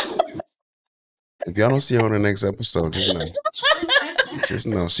 If y'all don't see her on the next episode, just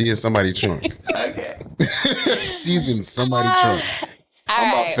know she in somebody's trunk. Okay. She's in somebody's trunk. All I'm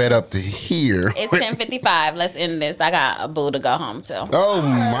about right. fed up to here. It's 10:55. Let's end this. I got a boo to go home to. Oh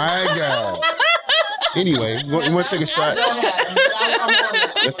my god. Anyway, you want to take a shot?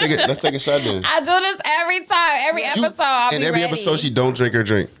 Let's take a shot then. I do this every time, every episode. I'll In be every ready. episode, she don't drink her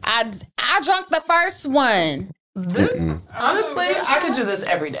drink. I drunk the first one. This, honestly, I could do this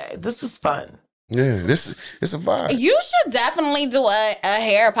every day. This is fun. Yeah, it's a vibe. You should definitely do a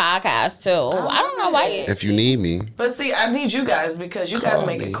hair podcast too. I don't know why. If you need me, But see, I need you guys because you guys Call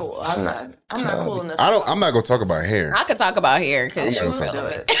make me. it cool. I'm not cool enough. I'm not gonna talk about hair. I could talk about hair because I'm she not was gonna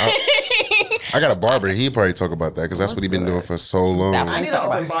feeling it. I got a barber. He probably talk about that because that's what he been doing for so long. Definitely. I need an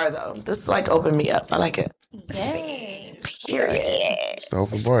open bar though. This like open me up. I like it. Yay. It's the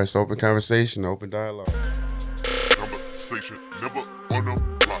open bar. It's the open conversation, the open dialogue. Conversation never on the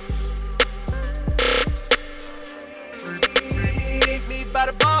block. Meet me by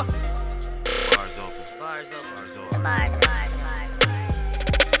the bar. Bars open. Bars open. Bars open.